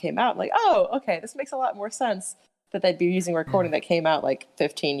album came out, like, oh, okay, this makes a lot more sense that they'd be using a recording that came out like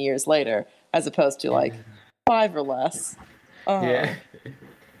 15 years later, as opposed to like 5 or less. Yeah.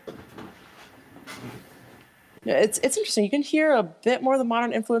 Yeah, it's interesting. You can hear a bit more of the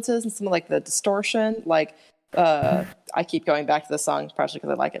modern influences and some of like the distortion. Like, I keep going back to the song partially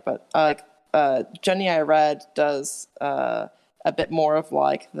because I like it, but Jenny I Read does a bit more of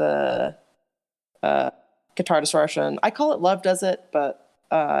like the guitar distortion. I call it Love Does It, but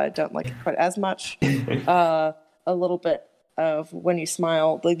I don't like it quite as much. A little bit of When You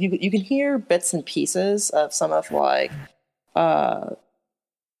Smile. Like you can hear bits and pieces of some of like that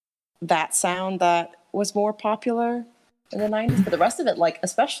sound that was more popular in the 90s, but the rest of it, like,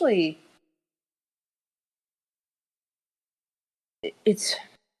 especially it's,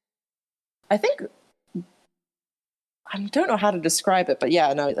 I think, I don't know how to describe it, but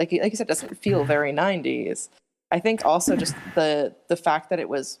yeah, no, like you said, it doesn't feel very 90s. I think also just the fact that it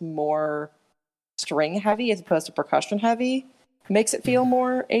was more string heavy as opposed to percussion heavy makes it feel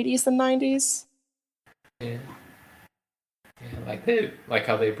more 80s than 90s. Yeah. Yeah, like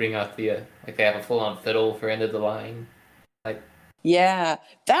how they bring out the like they have a full on fiddle for End of the Line. Like, yeah,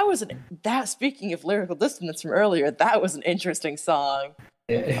 that speaking of lyrical dissonance from earlier, that was an interesting song.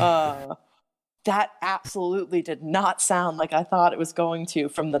 yeah. That absolutely did not sound like I thought it was going to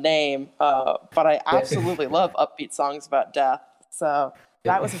from the name, but I absolutely love upbeat songs about death, so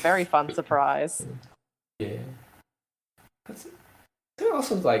that was a very fun surprise. Yeah. There's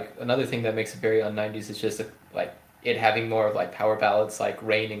also like another thing that makes it very un-90s is just like it having more of like power ballads like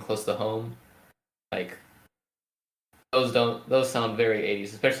Rain and Close to Home. Like those sound very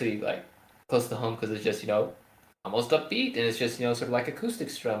 80s, especially like Close to Home, because it's just almost upbeat, and it's just sort of like acoustic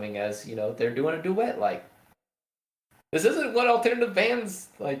strumming as they're doing a duet. Like, this isn't what alternative bands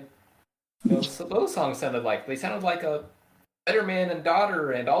like so those songs sounded like. They sounded like a Better Man and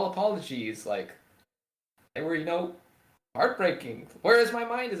Daughter and All Apologies. Like, they were heartbreaking. Whereas My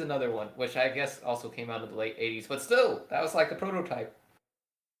Mind is another one, which I guess also came out in the late 80s, but still, that was like the prototype.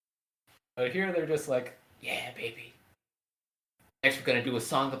 But here they're just like, yeah, baby. Next we're gonna do a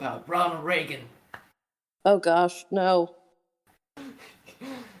song about Ronald Reagan. Oh gosh, no.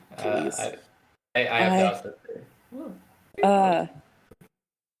 Please. I have to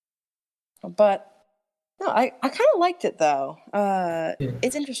but no, I kind of liked it though.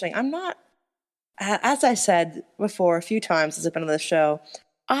 It's interesting. I'm not, as I said before a few times as I've been on this show,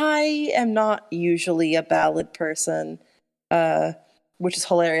 I am not usually a ballad person, which is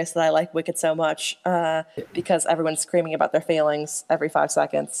hilarious that I like Wicked so much, because everyone's screaming about their feelings every 5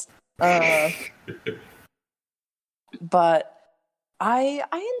 seconds. but I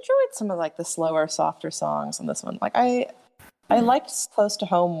enjoyed some of like the slower, softer songs on this one. Like I liked Close to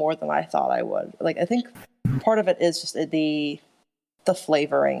Home more than I thought I would. Like I think part of it is just the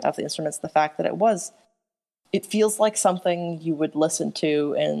flavoring of the instruments, the fact that it feels like something you would listen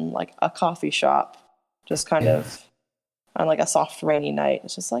to in like a coffee shop, just kind Yeah. of on like a soft rainy night.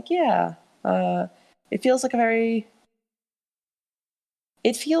 It's just like, yeah, it feels like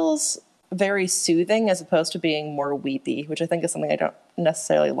it feels very soothing as opposed to being more weepy, which I think is something I don't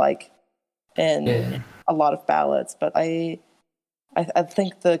necessarily like in Yeah. a lot of ballads. But I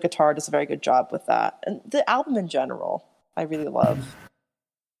think the guitar does a very good job with that, and the album in general, I really love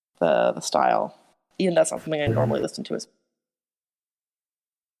the style. Even that's not something I normally listen to as.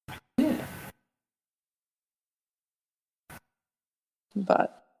 Yeah.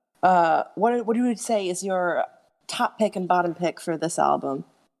 But what do you say is your top pick and bottom pick for this album?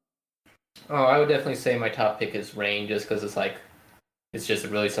 Oh, I would definitely say my top pick is Rain, just because it's like it's just a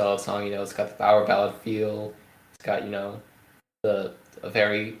really solid song. You know, it's got the power ballad feel. It's got the a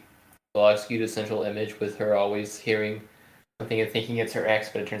very well executed central image with her always hearing something and thinking it's her ex,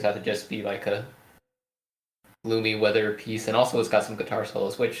 but it turns out to just be like a gloomy weather piece. And also, it's got some guitar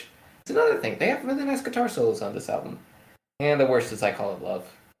solos, which is another thing. They have really nice guitar solos on this album. And the worst is I Call It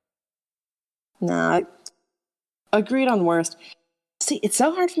Love. Nah, agreed on worst. See, it's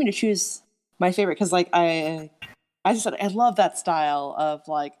so hard for me to choose my favorite because, like, I just said I love that style of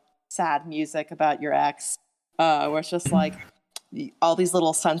like sad music about your ex, where it's just like all these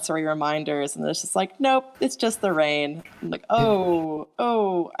little sensory reminders, and it's just like, nope, it's just the rain. I'm like, oh,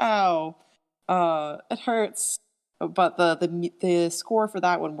 ow, it hurts. But the score for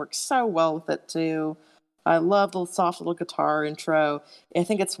that one works so well with it too. I love the soft little guitar intro. I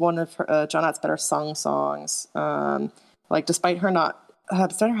think it's one of John Ott's better sung songs. Like despite her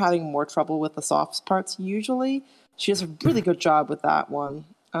having more trouble with the soft parts usually, she does a really good job with that one.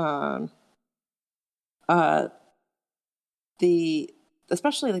 Uh, the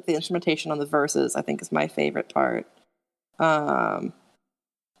especially like the instrumentation on the verses, I think is my favorite part. Um,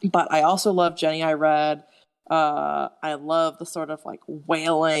 but I also love Jenny I Read. I love the sort of like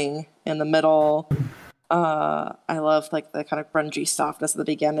wailing in the middle. I love like the kind of grungy softness at the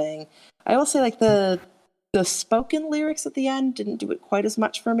beginning. I will say like the spoken lyrics at the end didn't do it quite as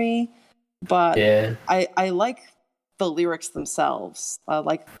much for me, but Yeah. I like the lyrics themselves.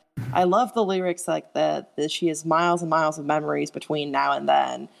 Like I love the lyrics like that she has miles and miles of memories between now and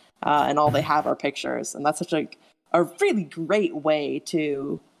then, and all they have are pictures, and that's such a really great way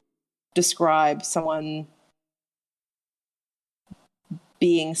to describe someone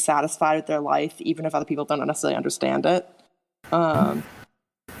being satisfied with their life, even if other people don't necessarily understand it. Um,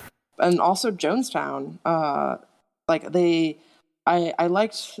 and also Jonestown, like I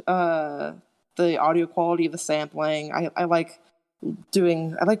liked the audio quality of the sampling. I like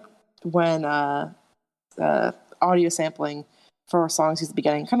when audio sampling for songs at the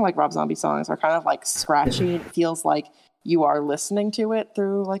beginning, kind of like Rob Zombie songs, are kind of like scratchy. It feels like you are listening to it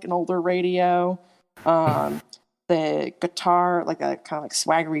through like an older radio. Um, the guitar, like a kind of like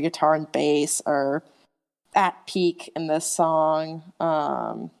swaggery guitar and bass, are at peak in this song.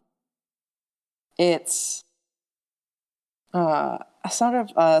 It's a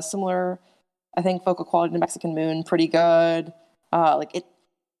sort of similar, I think, vocal quality to Mexican Moon, pretty good. Like it,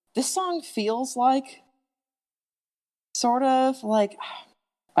 this song feels like sort of like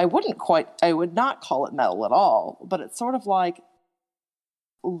I would not call it metal at all, but it's sort of like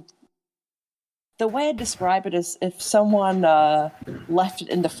the way I describe it is if someone left it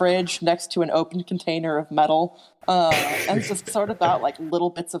in the fridge next to an open container of metal, and it's just sort of got like little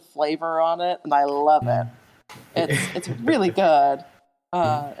bits of flavor on it, and I love it. It's really good,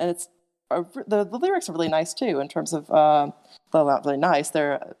 and it's the lyrics are really nice too in terms of well, not really nice.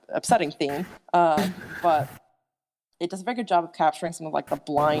 They're upsetting theme, but it does a very good job of capturing some of like the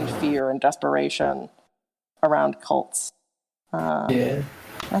blind fear and desperation around cults. Yeah.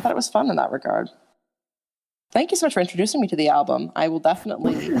 I thought it was fun in that regard. Thank you so much for introducing me to the album. I will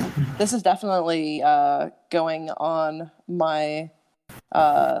definitely. This is definitely going on my.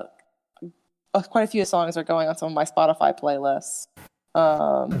 Quite a few songs are going on some of my Spotify playlists,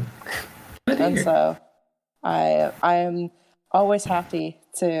 and so I am always happy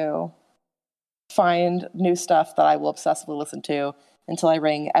to find new stuff that I will obsessively listen to until I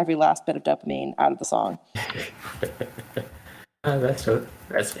wring every last bit of dopamine out of the song. That's fair.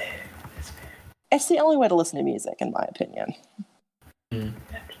 It's the only way to listen to music, in my opinion. Mm.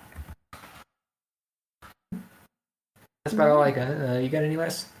 That's about all I got. You got any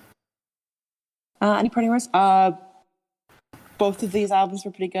last? Any parting words? Both of these albums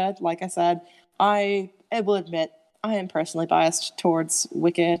were pretty good. Like I said, I will admit I am personally biased towards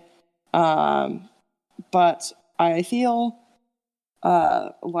Wicked, but I feel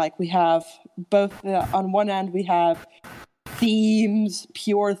like we have both. On one end, we have themes,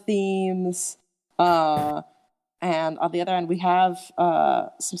 pure themes, and on the other end, we have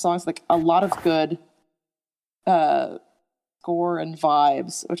some songs like a lot of good score and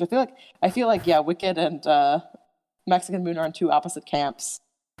vibes, which I feel like yeah, Wicked and Mexican Moon are in two opposite camps.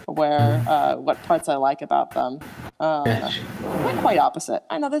 Where what parts I like about them, not quite opposite.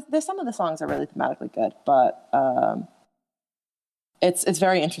 I know there's some of the songs are really thematically good, but it's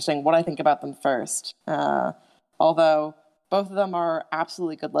very interesting what I think about them first. Although both of them are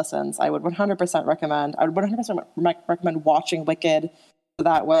absolutely good listens, I would 100% recommend. I would 100% recommend watching Wicked.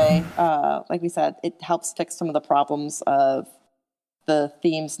 That way, like we said, it helps fix some of the problems of the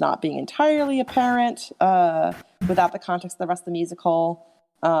themes not being entirely apparent without the context of the rest of the musical.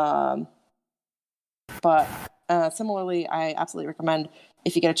 But similarly, I absolutely recommend,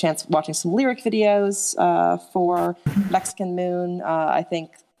 if you get a chance, watching some lyric videos for Mexican Moon. I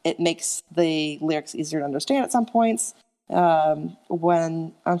think it makes the lyrics easier to understand at some points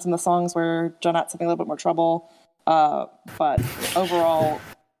when on some of the songs where Jeanette's having a little bit more trouble. But overall,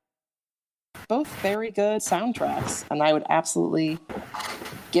 both very good soundtracks, and I would absolutely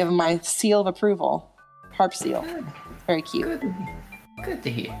give them my seal of approval. Harp seal. Very cute. Good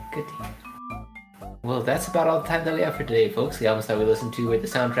to hear. Good to hear. Well, that's about all the time that we have for today, folks. The albums that we listened to were the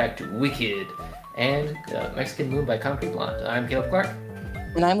soundtrack to Wicked and Mexican Moon by Concrete Blonde. I'm Caleb Clark.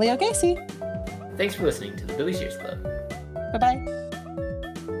 And I'm Leo Gacy. Thanks for listening to the Billy Shears Club. Bye-bye.